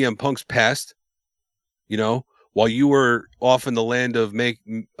about CM Punk's past, while you were off in the land of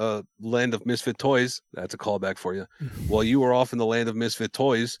misfit toys, that's a callback for you. While you were off in the land of misfit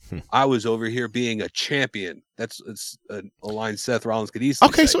toys, I was over here being a champion. It's a line Seth Rollins could easily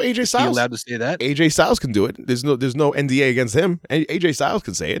Okay, say. so AJ Styles, is he allowed to say that? AJ Styles can do it. There's no NDA against him. AJ Styles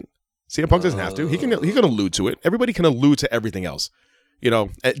can say it. CM Punk doesn't have to. He can allude to it. Everybody can allude to everything else.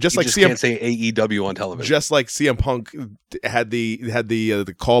 Just like CM can't say AEW on television. Just like CM Punk had the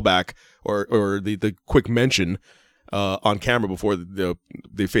callback or the quick mention on camera before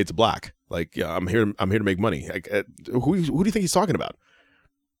they fade to black. Like, yeah, I'm here to make money. Who do you think he's talking about?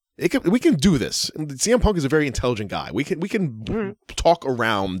 We can do this. CM Punk is a very intelligent guy. We can talk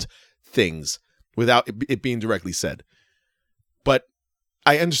around things without it being directly said. But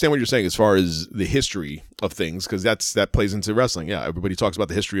I understand what you're saying as far as the history of things, because that plays into wrestling. Yeah, everybody talks about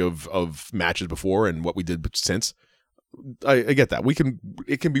the history of matches before and what we did since. I get that.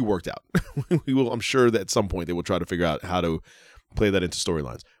 It can be worked out. We will. I'm sure that at some point they will try to figure out how to play that into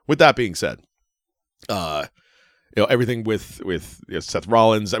storylines. With that being said, everything with Seth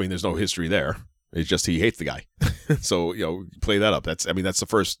Rollins. I mean, there's no history there. It's just he hates the guy. So play that up. That's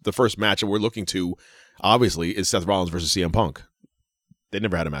the first match that we're looking to. Obviously, is Seth Rollins versus CM Punk. They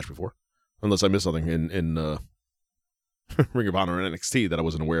never had a match before, unless I missed something in Ring of Honor and NXT that I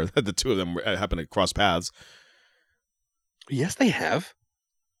wasn't aware that the two of them happened to cross paths. Yes, they have.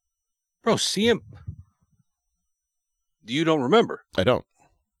 Bro, CM. You don't remember? I don't.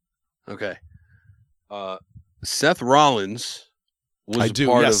 Okay. Seth Rollins was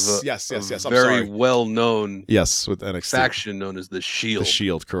part of a very well-known with NXT faction known as the Shield. The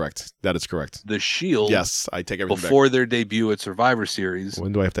Shield, correct. That is correct. The Shield. Yes, I take everything before back. Their debut at Survivor Series.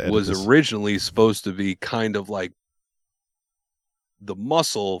 When do I have to edit was this? Originally supposed to be kind of like the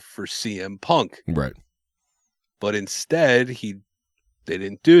muscle for CM Punk. Right. But instead, they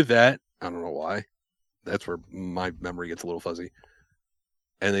didn't do that. I don't know why. That's where my memory gets a little fuzzy.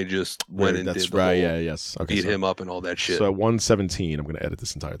 And they just went and did the whole Okay, beat him up and all that shit. So at 117, I'm going to edit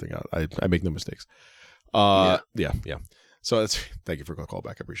this entire thing out. I make no mistakes. Yeah. So thank you for the call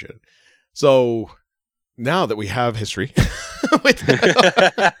back. I appreciate it. So now that we have history, but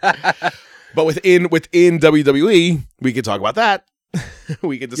within WWE, we can talk about that.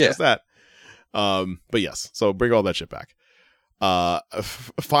 We can discuss that. But yes, so bring all that shit back.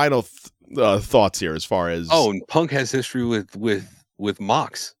 Final thoughts here as far as and Punk has history with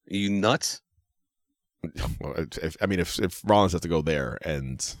Mox. Are you nuts? Well, if Rollins has to go there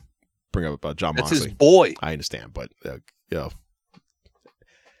and bring up John Moxley, that's his boy. I understand, but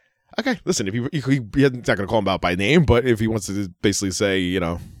okay. Listen, if he's not going to call him out by name, but if he wants to basically say,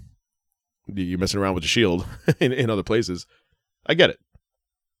 you're messing around with the Shield in other places, I get it.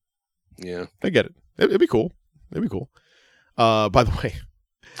 Yeah, I get it. It'd be cool. By the way,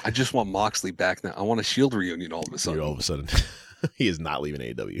 I just want Moxley back now. I want a Shield reunion all of a sudden. He is not leaving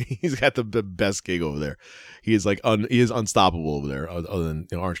AEW. He's got the best gig over there. He is he is unstoppable over there. Other than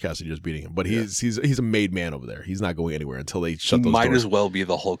Orange Cassidy just beating him, but he's a made man over there. He's not going anywhere until they shut those doors. He might as well be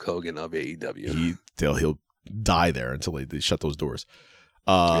the Hulk Hogan of AEW. He'll die there until they shut those doors.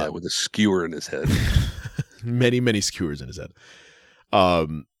 With a skewer in his head. many skewers in his head.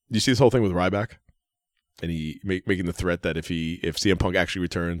 You see this whole thing with Ryback, and he making the threat that if CM Punk actually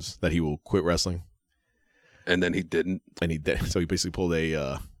returns, that he will quit wrestling. And then he didn't. And he did. So he basically pulled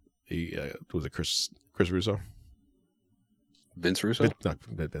was it Chris Russo? Vince Russo? Not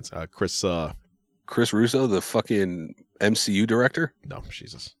Vince. Chris Russo, the fucking MCU director? No,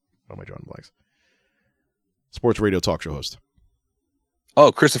 Jesus. What am I drawing blanks? Sports radio talk show host.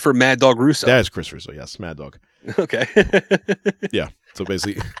 Oh, Christopher Mad Dog Russo. That is Chris Russo, yes. Mad Dog. Okay. Yeah. So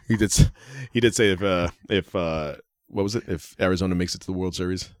basically he did say if what was it? If Arizona makes it to the World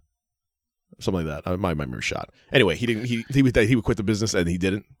Series. Something like that. My memory shot. Anyway, he didn't. He would quit the business, and he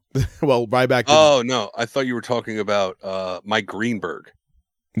didn't. Well, Ryback. Oh no, I thought you were talking about Mike Greenberg.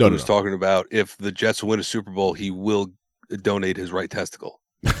 No, he was talking about if the Jets win a Super Bowl, he will donate his right testicle.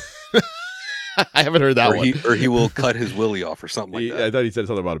 I haven't heard that one. Or he will cut his willy off, or something like that. I thought he said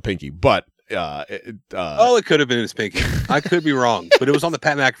something about a pinky, but it could have been his pinky. I could be wrong, but it was on the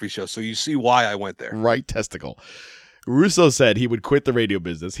Pat McAfee show, so you see why I went there. Right testicle. Russo said he would quit the radio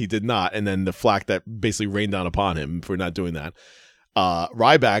business. He did not, and then the flack that basically rained down upon him for not doing that.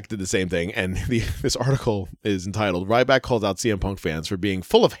 Ryback did the same thing, and this article is entitled, Ryback calls out CM Punk fans for being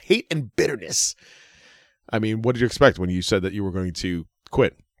full of hate and bitterness. I mean, what did you expect when you said that you were going to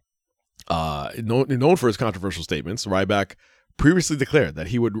quit? Known for his controversial statements, Ryback previously declared that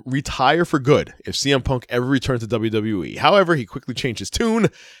he would retire for good if CM Punk ever returned to WWE. However, he quickly changed his tune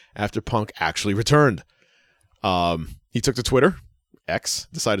after Punk actually returned. He took to Twitter. X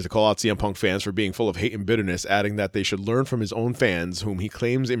decided to call out CM Punk fans for being full of hate and bitterness, adding that they should learn from his own fans, whom he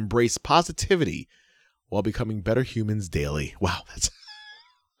claims embrace positivity while becoming better humans daily. Wow, that's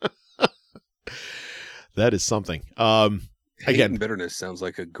that is something. Hate Again, and bitterness sounds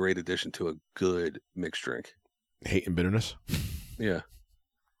like a great addition to a good mixed drink. hate and bitterness. Yeah.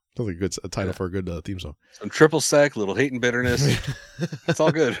 Sounds like a title for a good theme song. Some triple sec, little hate and bitterness. It's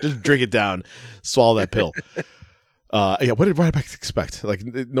all good. Just drink it down, swallow that pill. What did Ryback expect? Like,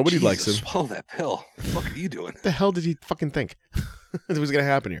 nobody likes him. Swallow that pill. What the fuck are you doing? What the hell did he fucking think it was going to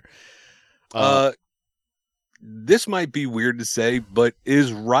happen here? This might be weird to say, but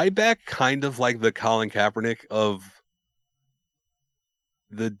is Ryback kind of like the Colin Kaepernick of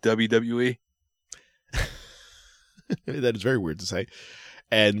the WWE? That is very weird to say.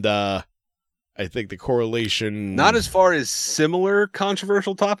 And I think the correlation... Not as far as similar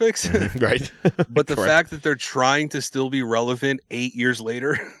controversial topics, right? But the Correct. fact that they're trying to still be relevant 8 years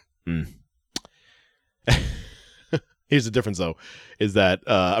later. Here's the difference, though, is that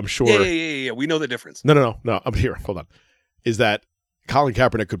I'm sure... Yeah. We know the difference. No. I'm here. Hold on. Is that Colin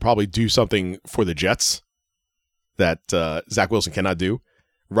Kaepernick could probably do something for the Jets that Zach Wilson cannot do.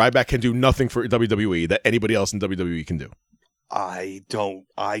 Ryback can do nothing for WWE that anybody else in WWE can do. I don't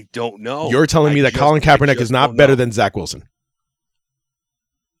know. You're telling me that Colin Kaepernick is not better than Zach Wilson.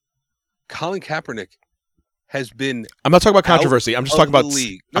 Colin Kaepernick has been... I'm not talking about controversy. I'm just talking about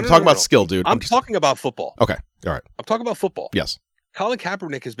league. I'm talking about skill, dude. I'm talking about football. Okay. All right. I'm talking about football. Yes. Colin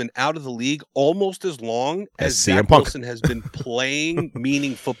Kaepernick has been out of the league almost as long as CM Zach Punk. Wilson has been playing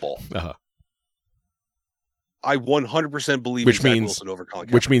meaning football. Uh-huh. I 100% believe Which in Zach means- Wilson over Colin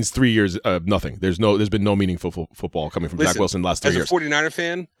Kaepernick. Which means 3 years of nothing. There's been no meaningful football coming from Zach Wilson last 3 as years. a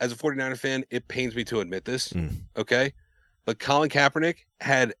 49er fan, it pains me to admit this. Okay. But Colin Kaepernick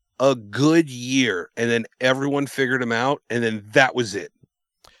had a good year and then everyone figured him out. And then that was it.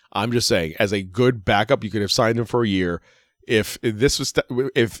 I'm just saying, as a good backup, you could have signed him for a year. If this was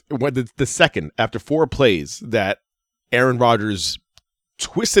when the second after 4 plays that Aaron Rodgers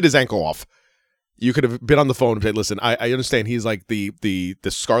twisted his ankle off, you could have been on the phone and said, "Listen, I understand he's like the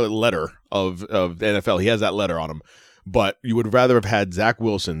scarlet letter of the NFL. He has that letter on him, but you would rather have had Zach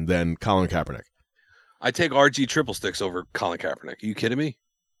Wilson than Colin Kaepernick." I take RG triple sticks over Colin Kaepernick. Are you kidding me?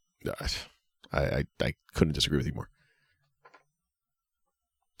 I couldn't disagree with you more.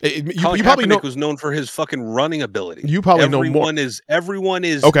 Colin You probably Kaepernick know. was known for his fucking running ability. You probably know more. Everyone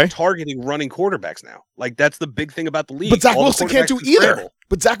is Okay. targeting running quarterbacks now. Like that's the big thing about the league. But Zach All the Wilson can't quarterbacks do can either. scramble.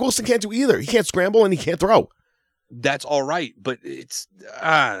 But Zach Wilson can't do either. He can't scramble and he can't throw. That's all right, but it's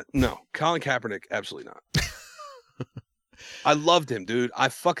no. Colin Kaepernick, absolutely not. I loved him, dude. I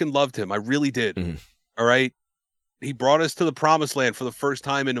fucking loved him. I really did. Mhm. All right. He brought us to the promised land for the first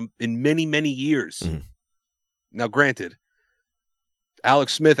time in many, many years. Mhm. Now, granted,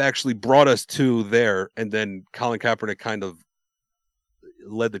 Alex Smith actually brought us to there, and then Colin Kaepernick kind of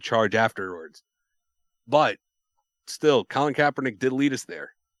led the charge afterwards. But still, Colin Kaepernick did lead us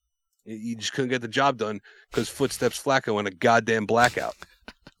there. You just couldn't get the job done because Footsteps Flacco in a goddamn blackout.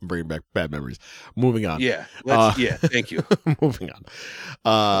 Bringing back bad memories. Moving on. Yeah. Thank you. Moving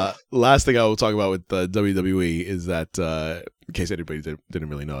on. Last thing I will talk about with WWE is that, in case anybody didn't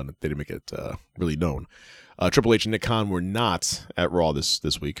really know, and they didn't make it really known, Triple H and Nick Khan were not at Raw this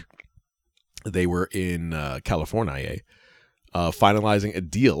week. They were in California, finalizing a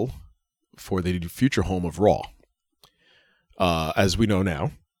deal for the future home of Raw. As we know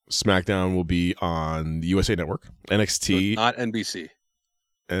now, SmackDown will be on the USA Network. NXT, So not NBC.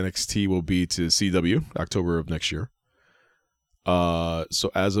 NXT will be to CW October of next year.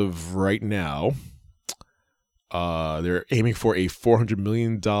 So as of right now, they're aiming for a $400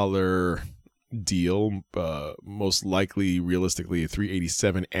 million deal, most likely, realistically,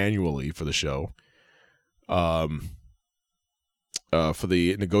 $387 annually for the show. For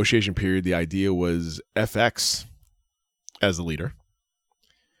the negotiation period, the idea was FX as the leader.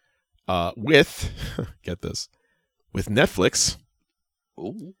 With get this, with Netflix.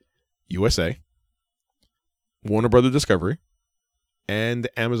 Ooh. USA, Warner Brothers Discovery, and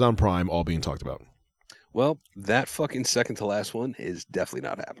Amazon Prime all being talked about. Well, that fucking second to last one is definitely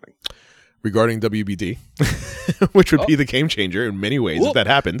not happening. Regarding WBD, which would be the game changer in many ways if that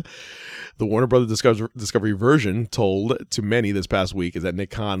happened, the Warner Brothers Discovery version told to many this past week is that Nick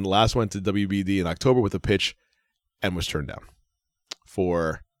Khan last went to WBD in October with a pitch and was turned down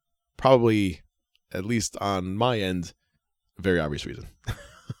for probably, at least on my end, a very obvious reason.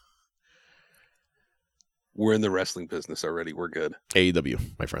 We're in the wrestling business already. We're good.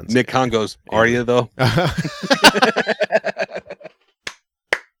 AEW, my friends. Nick Khan goes, are you though?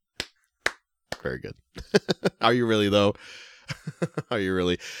 Very good. Are you really though? Are you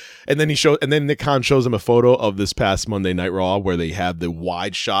really? And then Nick Khan shows him a photo of this past Monday Night Raw where they have the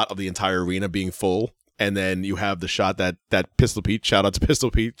wide shot of the entire arena being full, and then you have the shot that Pistol Pete, shout out to Pistol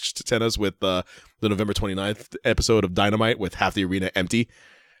Pete, sent us with the November 29th episode of Dynamite with half the arena empty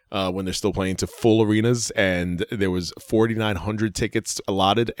when they're still playing to full arenas, and there was 4,900 tickets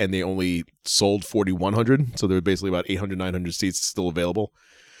allotted, and they only sold 4,100, so there were basically about 800, 900 seats still available.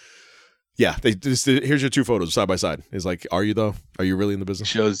 Yeah, here's your two photos side by side. It's like, are you though? Are you really in the business?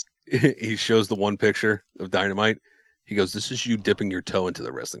 He shows the one picture of Dynamite. He goes, this is you dipping your toe into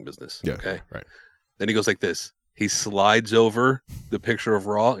the wrestling business. Yeah, okay. Right. Then he goes like this. He slides over the picture of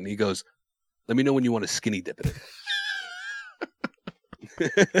Raw and he goes, let me know when you want to skinny dip it.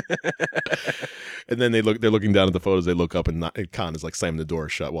 And then they're looking down at the photos. They look up and Khan is like slamming the door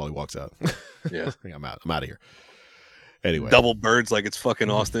shut while he walks out. Yeah. I'm out of here. Anyway, double birds like it's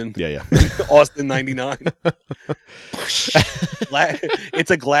fucking Austin. Yeah. Austin 99. It's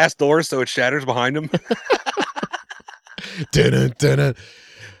a glass door, so it shatters behind him.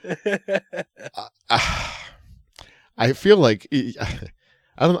 I feel like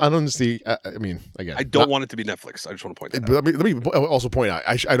I don't see. I mean, again, I don't want it to be Netflix. I just want to point that out. Let me also point out,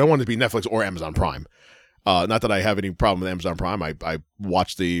 I don't want it to be Netflix or Amazon Prime. Not that I have any problem with Amazon Prime. I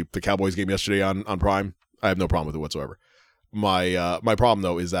watched the Cowboys game yesterday on Prime. I have no problem with it whatsoever. My problem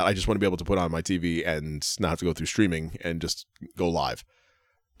though is that I just want to be able to put on my TV and not have to go through streaming and just go live.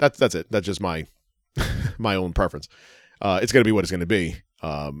 That's it. That's just my own preference. It's going to be what it's going to be.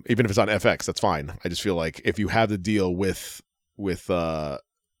 Even if it's on FX, that's fine. I just feel like if you have the deal with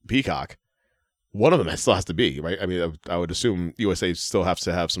Peacock, one of them still has to be, right? I mean, I would assume USA still has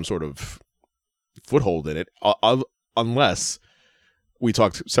to have some sort of foothold in it, unless we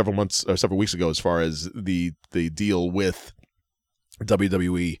talked several weeks ago as far as the deal with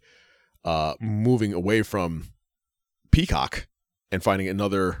WWE moving away from Peacock and finding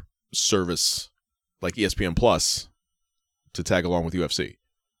another service like ESPN Plus to tag along with UFC.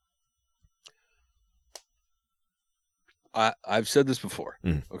 I've said this before.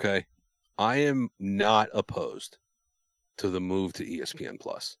 Okay, I am not opposed to the move to ESPN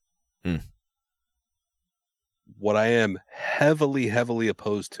Plus. What I am heavily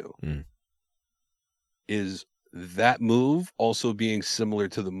opposed to is that move also being similar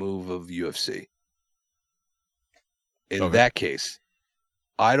to the move of UFC. In that case,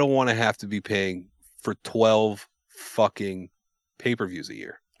 I don't want to have to be paying for 12 fucking pay-per-views a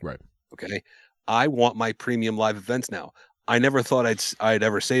year. Right. Okay. I want my premium live events now. I never thought I'd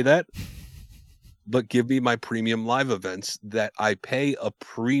ever say that, but give me my premium live events that I pay a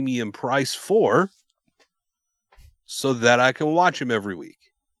premium price for, so that I can watch them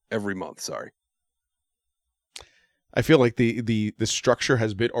every month. Sorry. I feel like the structure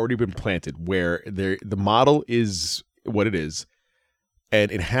has already been planted where the model is what it is,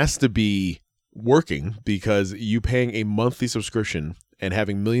 and it has to be working because you paying a monthly subscription and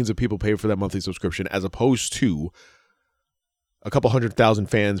having millions of people pay for that monthly subscription, as opposed to a couple 100,000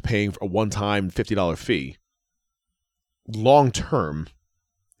 fans paying for a one-time $50 fee. Long term,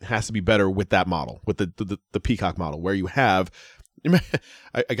 it has to be better with that model, with the Peacock model, where you have.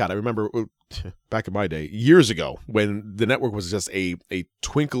 I remember back in my day, years ago, when the network was just a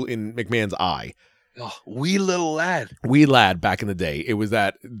twinkle in McMahon's eye. Oh, wee lad Back in the day. It was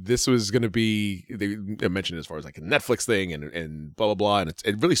that this was going to be, they mentioned as far as like a Netflix thing and blah, blah, blah. And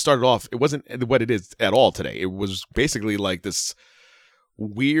it really started off, it wasn't what it is at all today. It was basically like this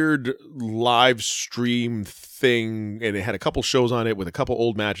weird live stream thing, and it had a couple shows on it with a couple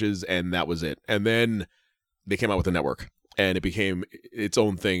old matches, and that was it. And then they came out with the network, and it became its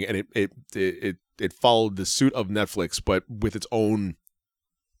own thing, and it followed the suit of Netflix, but with its own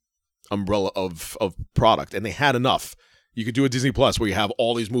umbrella of product. And they had enough. You could do a Disney Plus where you have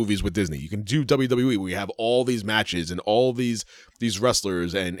all these movies with Disney. You can do WWE where you have all these matches and all these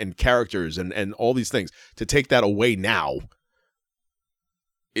wrestlers and characters and all these things. To take that away now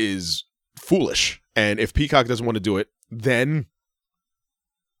is foolish. And if Peacock doesn't want to do it, then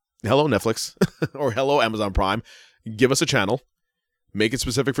hello Netflix or hello Amazon Prime. Give us a channel, make it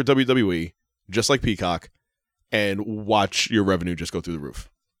specific for WWE, just like Peacock, and watch your revenue just go through the roof.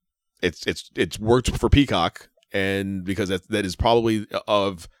 It's worked for Peacock, and because that is probably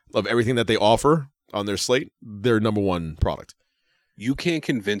of everything that they offer on their slate, their number one product. You can't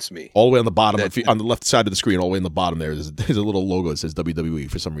convince me. All the way on the bottom, on the left side of the screen, all the way in the bottom there's a little logo that says WWE.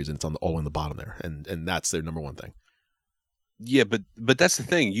 For some reason, it's all the way in the bottom there, and that's their number one thing. Yeah, but that's the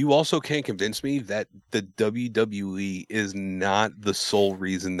thing. You also can't convince me that the WWE is not the sole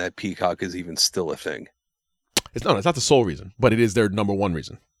reason that Peacock is even still a thing. It's not the sole reason, but it is their number one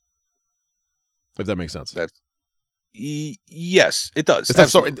reason. If that makes sense. Yes, it does. It's not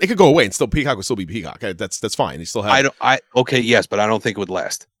so, it could go away and still Peacock would still be Peacock. That's fine. You still have. Okay, yes, but I don't think it would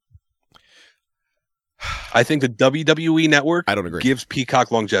last. I think the WWE network. I don't agree. Gives Peacock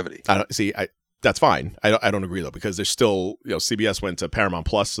longevity. That's fine. I don't agree though, because there's still, CBS went to Paramount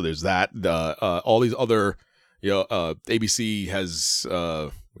Plus, so there's that. All these other, ABC has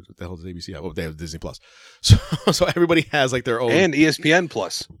what the hell does ABC have? Oh, they have Disney Plus. So everybody has like their own, and ESPN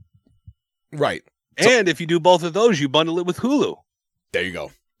Plus. Right. And if you do both of those, you bundle it with Hulu. There you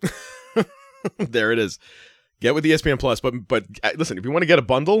go. There it is. Get with ESPN Plus, but listen, if you want to get a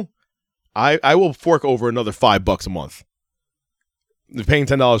bundle, I will fork over another $5 a month. Paying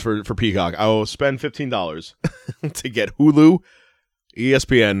 $10 for Peacock, I will spend $15 to get Hulu,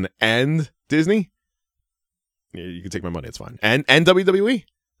 ESPN, and Disney. Yeah, you can take my money; it's fine. And WWE.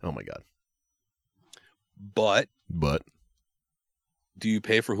 Oh my god! But do you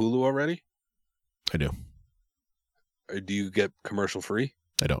pay for Hulu already? I do. Or do you get commercial free?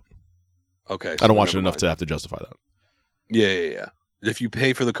 I don't. Okay, I don't watch it enough to have to justify that. Yeah. If you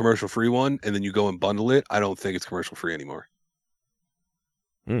pay for the commercial free one and then you go and bundle it, I don't think it's commercial free anymore.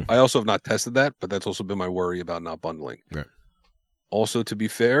 I also have not tested that, but that's also been my worry about not bundling. Right. Also, to be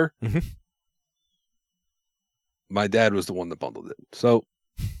fair, my dad was the one that bundled it, so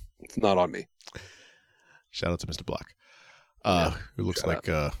it's not on me. Shout out to Mr. Black, who looks like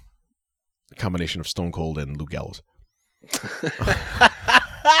a combination of Stone Cold and Luke Gallows.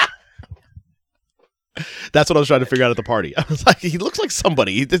 That's what I was trying to figure out at the party. I was like, he looks like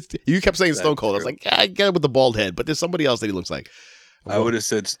somebody. You kept saying Stone Cold. I was like, I get it with the bald head, but there's somebody else that he looks like. I would have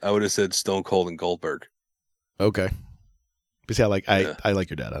said Stone Cold and Goldberg. Okay. But see, I like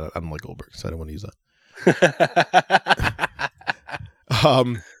your dad. I don't like Goldberg, so I don't want to use that.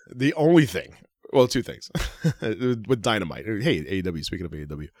 The only thing, well, two things with Dynamite. Hey, AEW. Speaking of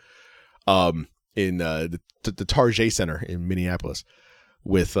AEW, in the Target Center in Minneapolis,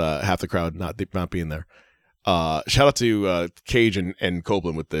 with half the crowd not being there. Shout out to Cage and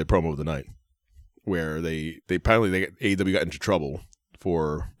Copeland with the promo of the night, where they apparently AEW got into trouble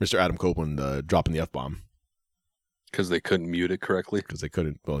for Mr. Adam Copeland dropping the F-bomb. Because they couldn't mute it correctly? Because they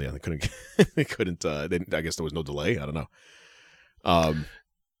couldn't. Well, yeah, they couldn't. They couldn't. I guess there was no delay. I don't know.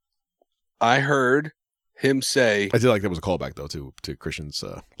 I heard him say. I did like that was a callback though to Christian's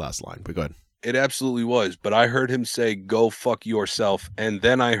last line. But go ahead. It absolutely was. But I heard him say, "Go fuck yourself," and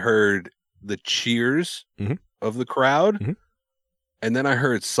then I heard the cheers of the crowd, and then I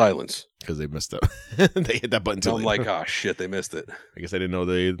heard silence because they missed it. They hit that button too. I'm like, oh shit, they missed it. I guess I didn't know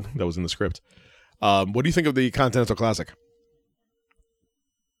that was in the script. What do you think of the Continental Classic?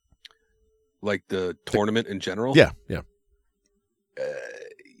 Like the tournament in general? Yeah.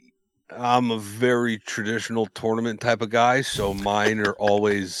 I'm a very traditional tournament type of guy, so mine are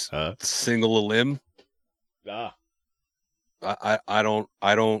always single a limb. I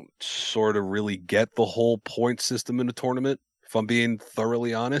don't sort of really get the whole point system in a tournament, if I'm being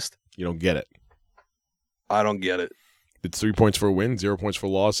thoroughly honest. You don't get it. I don't get it. It's 3 points for a win, 0 points for a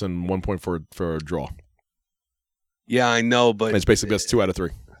loss, and 1 point for a draw. Yeah, I know, but and it's basically that's 2 out of 3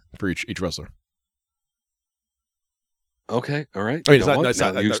 for each wrestler. Okay, all right. I mean, it's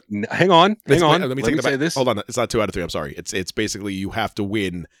not, hang on. Let me say this. Hold on, it's not 2 out of 3. I'm sorry. It's basically you have to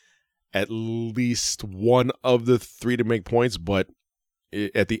win at least one of the 3 to make points, but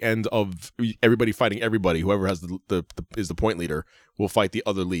at the end of everybody fighting everybody, whoever has is the point leader will fight the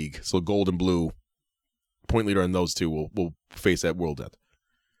other league. So gold and blue, point leader and those two will face at World End.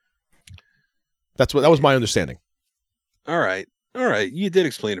 That was my understanding. All right. You did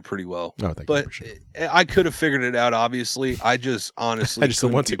explain it pretty well. Oh, thank but you. I could have figured it out, obviously. I just honestly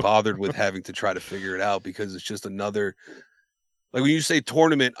couldn't be to bothered with having to try to figure it out because it's just another. Like when you say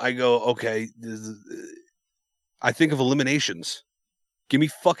tournament, I go, okay. I think of eliminations. Give me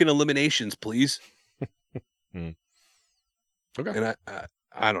fucking eliminations, please. Okay. And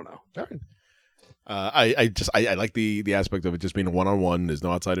I don't know. All right. I like the aspect of it just being a one-on-one. There's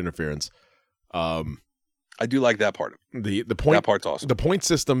no outside interference. I do like that part. The point that part's awesome. The point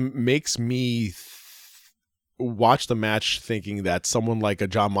system makes me watch the match thinking that someone like a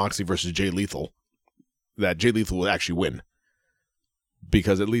Jon Moxley versus Jay Lethal, that Jay Lethal will actually win.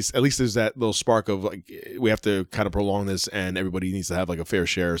 Because at least there's that little spark of like we have to kind of prolong this and everybody needs to have like a fair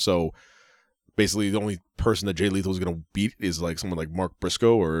share. So basically the only person that Jay Lethal is going to beat is like someone like Mark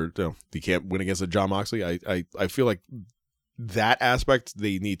Briscoe, or he can't win against a Jon Moxley. I feel like that aspect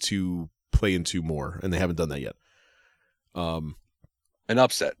they need to play into more, and they haven't done that yet. An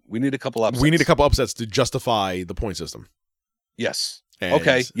upset. We need a couple upsets. We need a couple upsets to justify the point system. Yes. And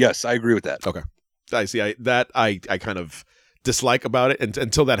okay. Yes, I agree with that. Okay. I see. I kind of dislike about it, and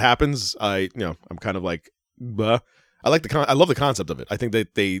until that happens, I'm kind of like, bleh. I love the concept of it. I think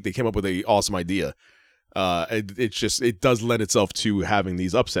that they came up with an awesome idea. It does lend itself to having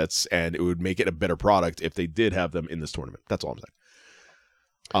these upsets, and it would make it a better product if they did have them in this tournament. That's all I'm saying.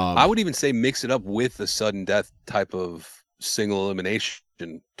 I would even say mix it up with the sudden death type of single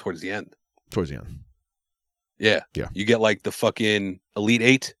elimination towards the end. Yeah. You get like the fucking Elite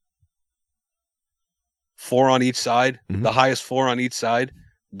 8, 4 on each side, the highest 4 on each side.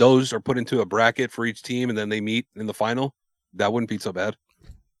 Those are put into a bracket for each team, and then they meet in the final. That wouldn't be so bad.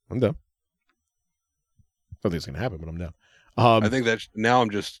 I'm down. I don't think it's going to happen, but I'm down. I think that now I'm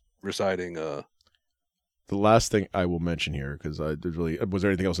just reciting. The last thing I will mention here, because was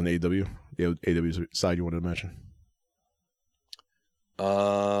there anything else in AEW? The AEW side you wanted to mention?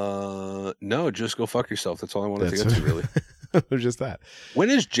 No, just go fuck yourself. That's all I wanted to get to, really. It was just that. When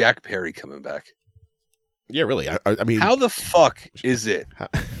is Jack Perry coming back? Yeah, really. I mean, how the fuck is it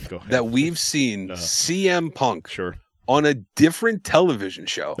go ahead. that we've seen CM Punk sure on a different television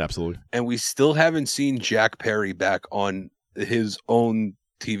show? Absolutely. And we still haven't seen Jack Perry back on his own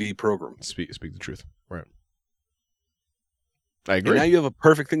TV program. Speak the truth. Right. I agree. And now you have a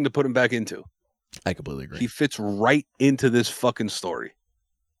perfect thing to put him back into. I completely agree. He fits right into this fucking story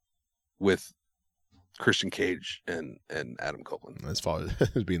with Christian Cage and Adam Copeland. As far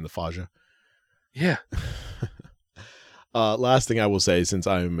as being the Faja. Yeah. Last thing I will say, since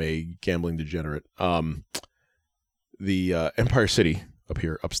I'm a gambling degenerate, the Empire City up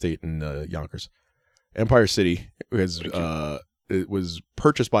here, upstate in Yonkers, Empire City it was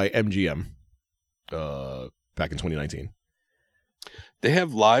purchased by MGM back in 2019. They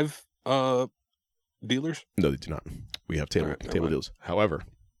have live dealers? No, they do not. We have table deals. However,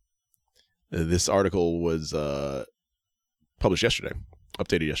 this article was published yesterday,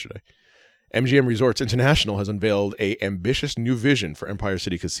 updated yesterday. MGM Resorts International has unveiled an ambitious new vision for Empire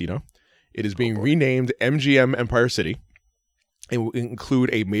City Casino. It is being renamed MGM Empire City. It will include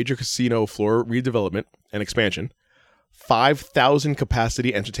a major casino floor redevelopment and expansion, 5,000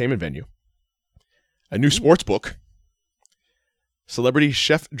 capacity entertainment venue, a new sports book, celebrity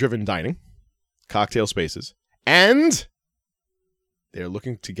chef-driven dining, cocktail spaces, and they're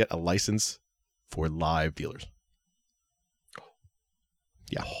looking to get a license for live dealers.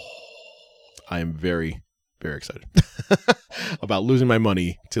 Yeah. I am very, very excited about losing my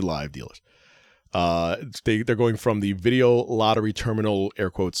money to live dealers. They're going from the video lottery terminal, air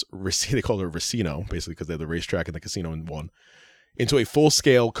quotes, they call it a Racino, basically because they have the racetrack and the casino in one, into a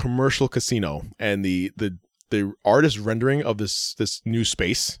full-scale commercial casino. And the artist rendering of this new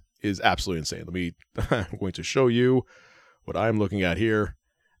space is absolutely insane. I'm going to show you what I'm looking at here.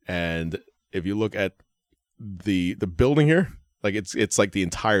 And if you look at the building here, like it's like the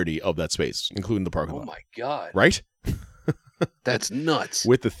entirety of that space, including the parking lot. Oh my God. Right? That's nuts.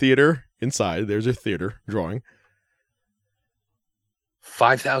 With the theater inside, there's a theater drawing.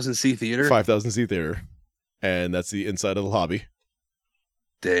 5,000 seat theater? 5,000 seat theater. And that's the inside of the lobby.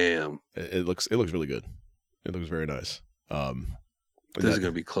 Damn. It looks really good. It looks very nice. This is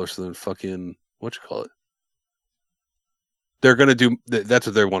going to be closer than fucking, what you call it? They're going to do, that's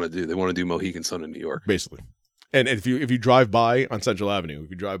what they want to do. They want to do Mohegan Sun in New York. Basically. And if you drive by on Central Avenue, if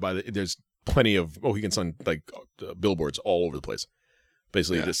you drive by, there's plenty of Mohegan Sun billboards all over the place,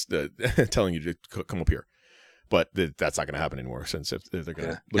 basically just telling you to come up here. But that's not going to happen anymore since if they're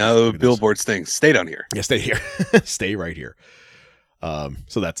going to no billboards thing. Stay down here. Yeah, stay here. Stay right here.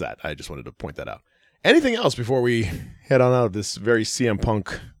 So that's that. I just wanted to point that out. Anything else before we head on out of this very CM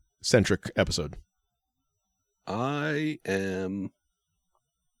Punk centric episode? I am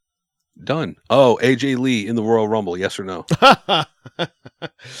done. Oh, AJ Lee in the Royal Rumble, yes or no?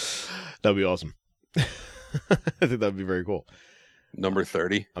 That'd be awesome. I think that'd be very cool. Number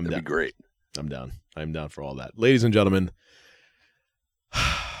 30. That'd be great. I'm down. I'm down for all that. Ladies and gentlemen,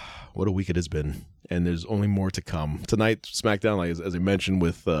 what a week it has been. And there's only more to come. Tonight, SmackDown, as I mentioned,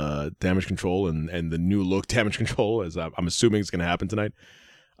 with Damage Control and the new look Damage Control, as I'm assuming it's going to happen tonight.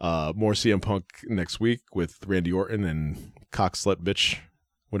 More CM Punk next week with Randy Orton and Cock Slut Bitch,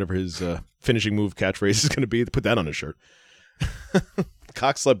 whatever his finishing move catchphrase is going to be. Put that on his shirt.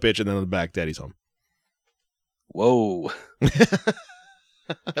 Cock Slut Bitch, and then on the back, Daddy's home. Whoa.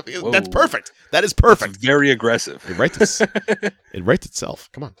 That's perfect. That is perfect. That's very aggressive. It writes itself.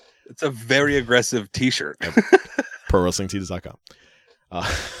 Come on. It's a very aggressive t-shirt. ProWrestlingTees.com.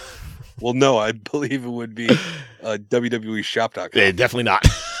 Well, no, I believe it would be WWEshop.com. Definitely not.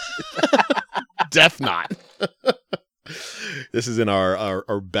 Def not. This is in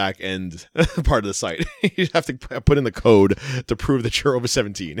our back end part of the site. You have to put in the code to prove that you're over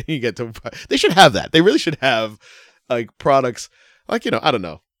 17. You get to. They should have that. They really should have like products like, you know, I don't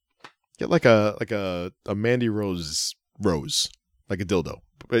know. Get like a Mandy Rose like a dildo.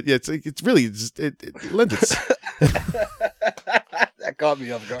 But yeah, it's really it lends itself. That caught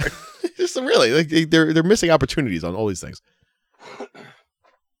me off guard. Just really like they're missing opportunities on all these things.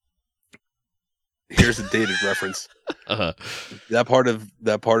 Here's a dated reference. Uh-huh. That part of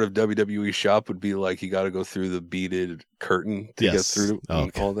WWE shop would be like you got to go through the beaded curtain to get through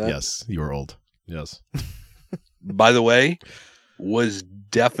all that. Yes, you are old. Yes. By the way, was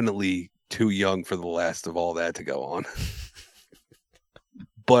definitely too young for the last of all that to go on.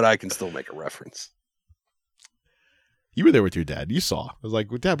 But I can still make a reference. You were there with your dad. You saw. I was like,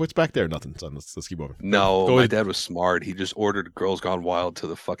 Dad, what's back there? Nothing, son. Let's keep moving. No, my dad was smart. He just ordered Girls Gone Wild to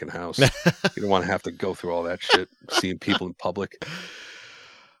the fucking house. He didn't want to have to go through all that shit, seeing people in public.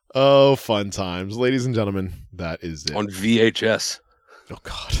 Oh, fun times. Ladies and gentlemen, that is it. On VHS. Oh,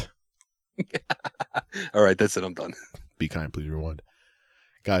 God. All right, that's it. I'm done. Be kind, please rewind.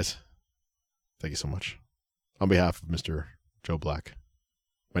 Guys, thank you so much. On behalf of Mr. Joe Black,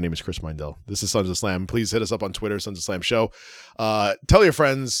 my name is Chris Mindell. This is Sons of Slam. Please hit us up on Twitter, Sons of Slam Show. Tell your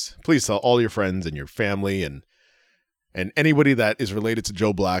friends. Please tell all your friends and your family and anybody that is related to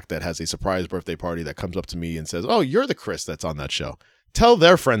Joe Black that has a surprise birthday party that comes up to me and says, "Oh, you're the Chris that's on that show." Tell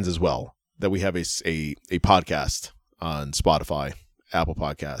their friends as well that we have a podcast on Spotify, Apple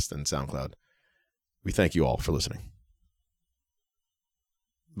Podcast, and SoundCloud. We thank you all for listening.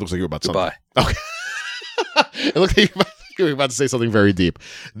 Looks like you're about to. Goodbye. Okay. It looks like you're about to say something very deep.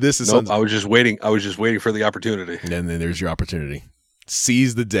 This is. Nope, I was just waiting. I was just waiting for the opportunity. And then there's your opportunity.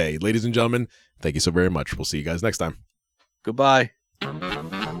 Seize the day, ladies and gentlemen. Thank you so very much. We'll see you guys next time. Goodbye.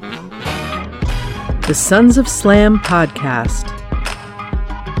 The Sons of Slam podcast.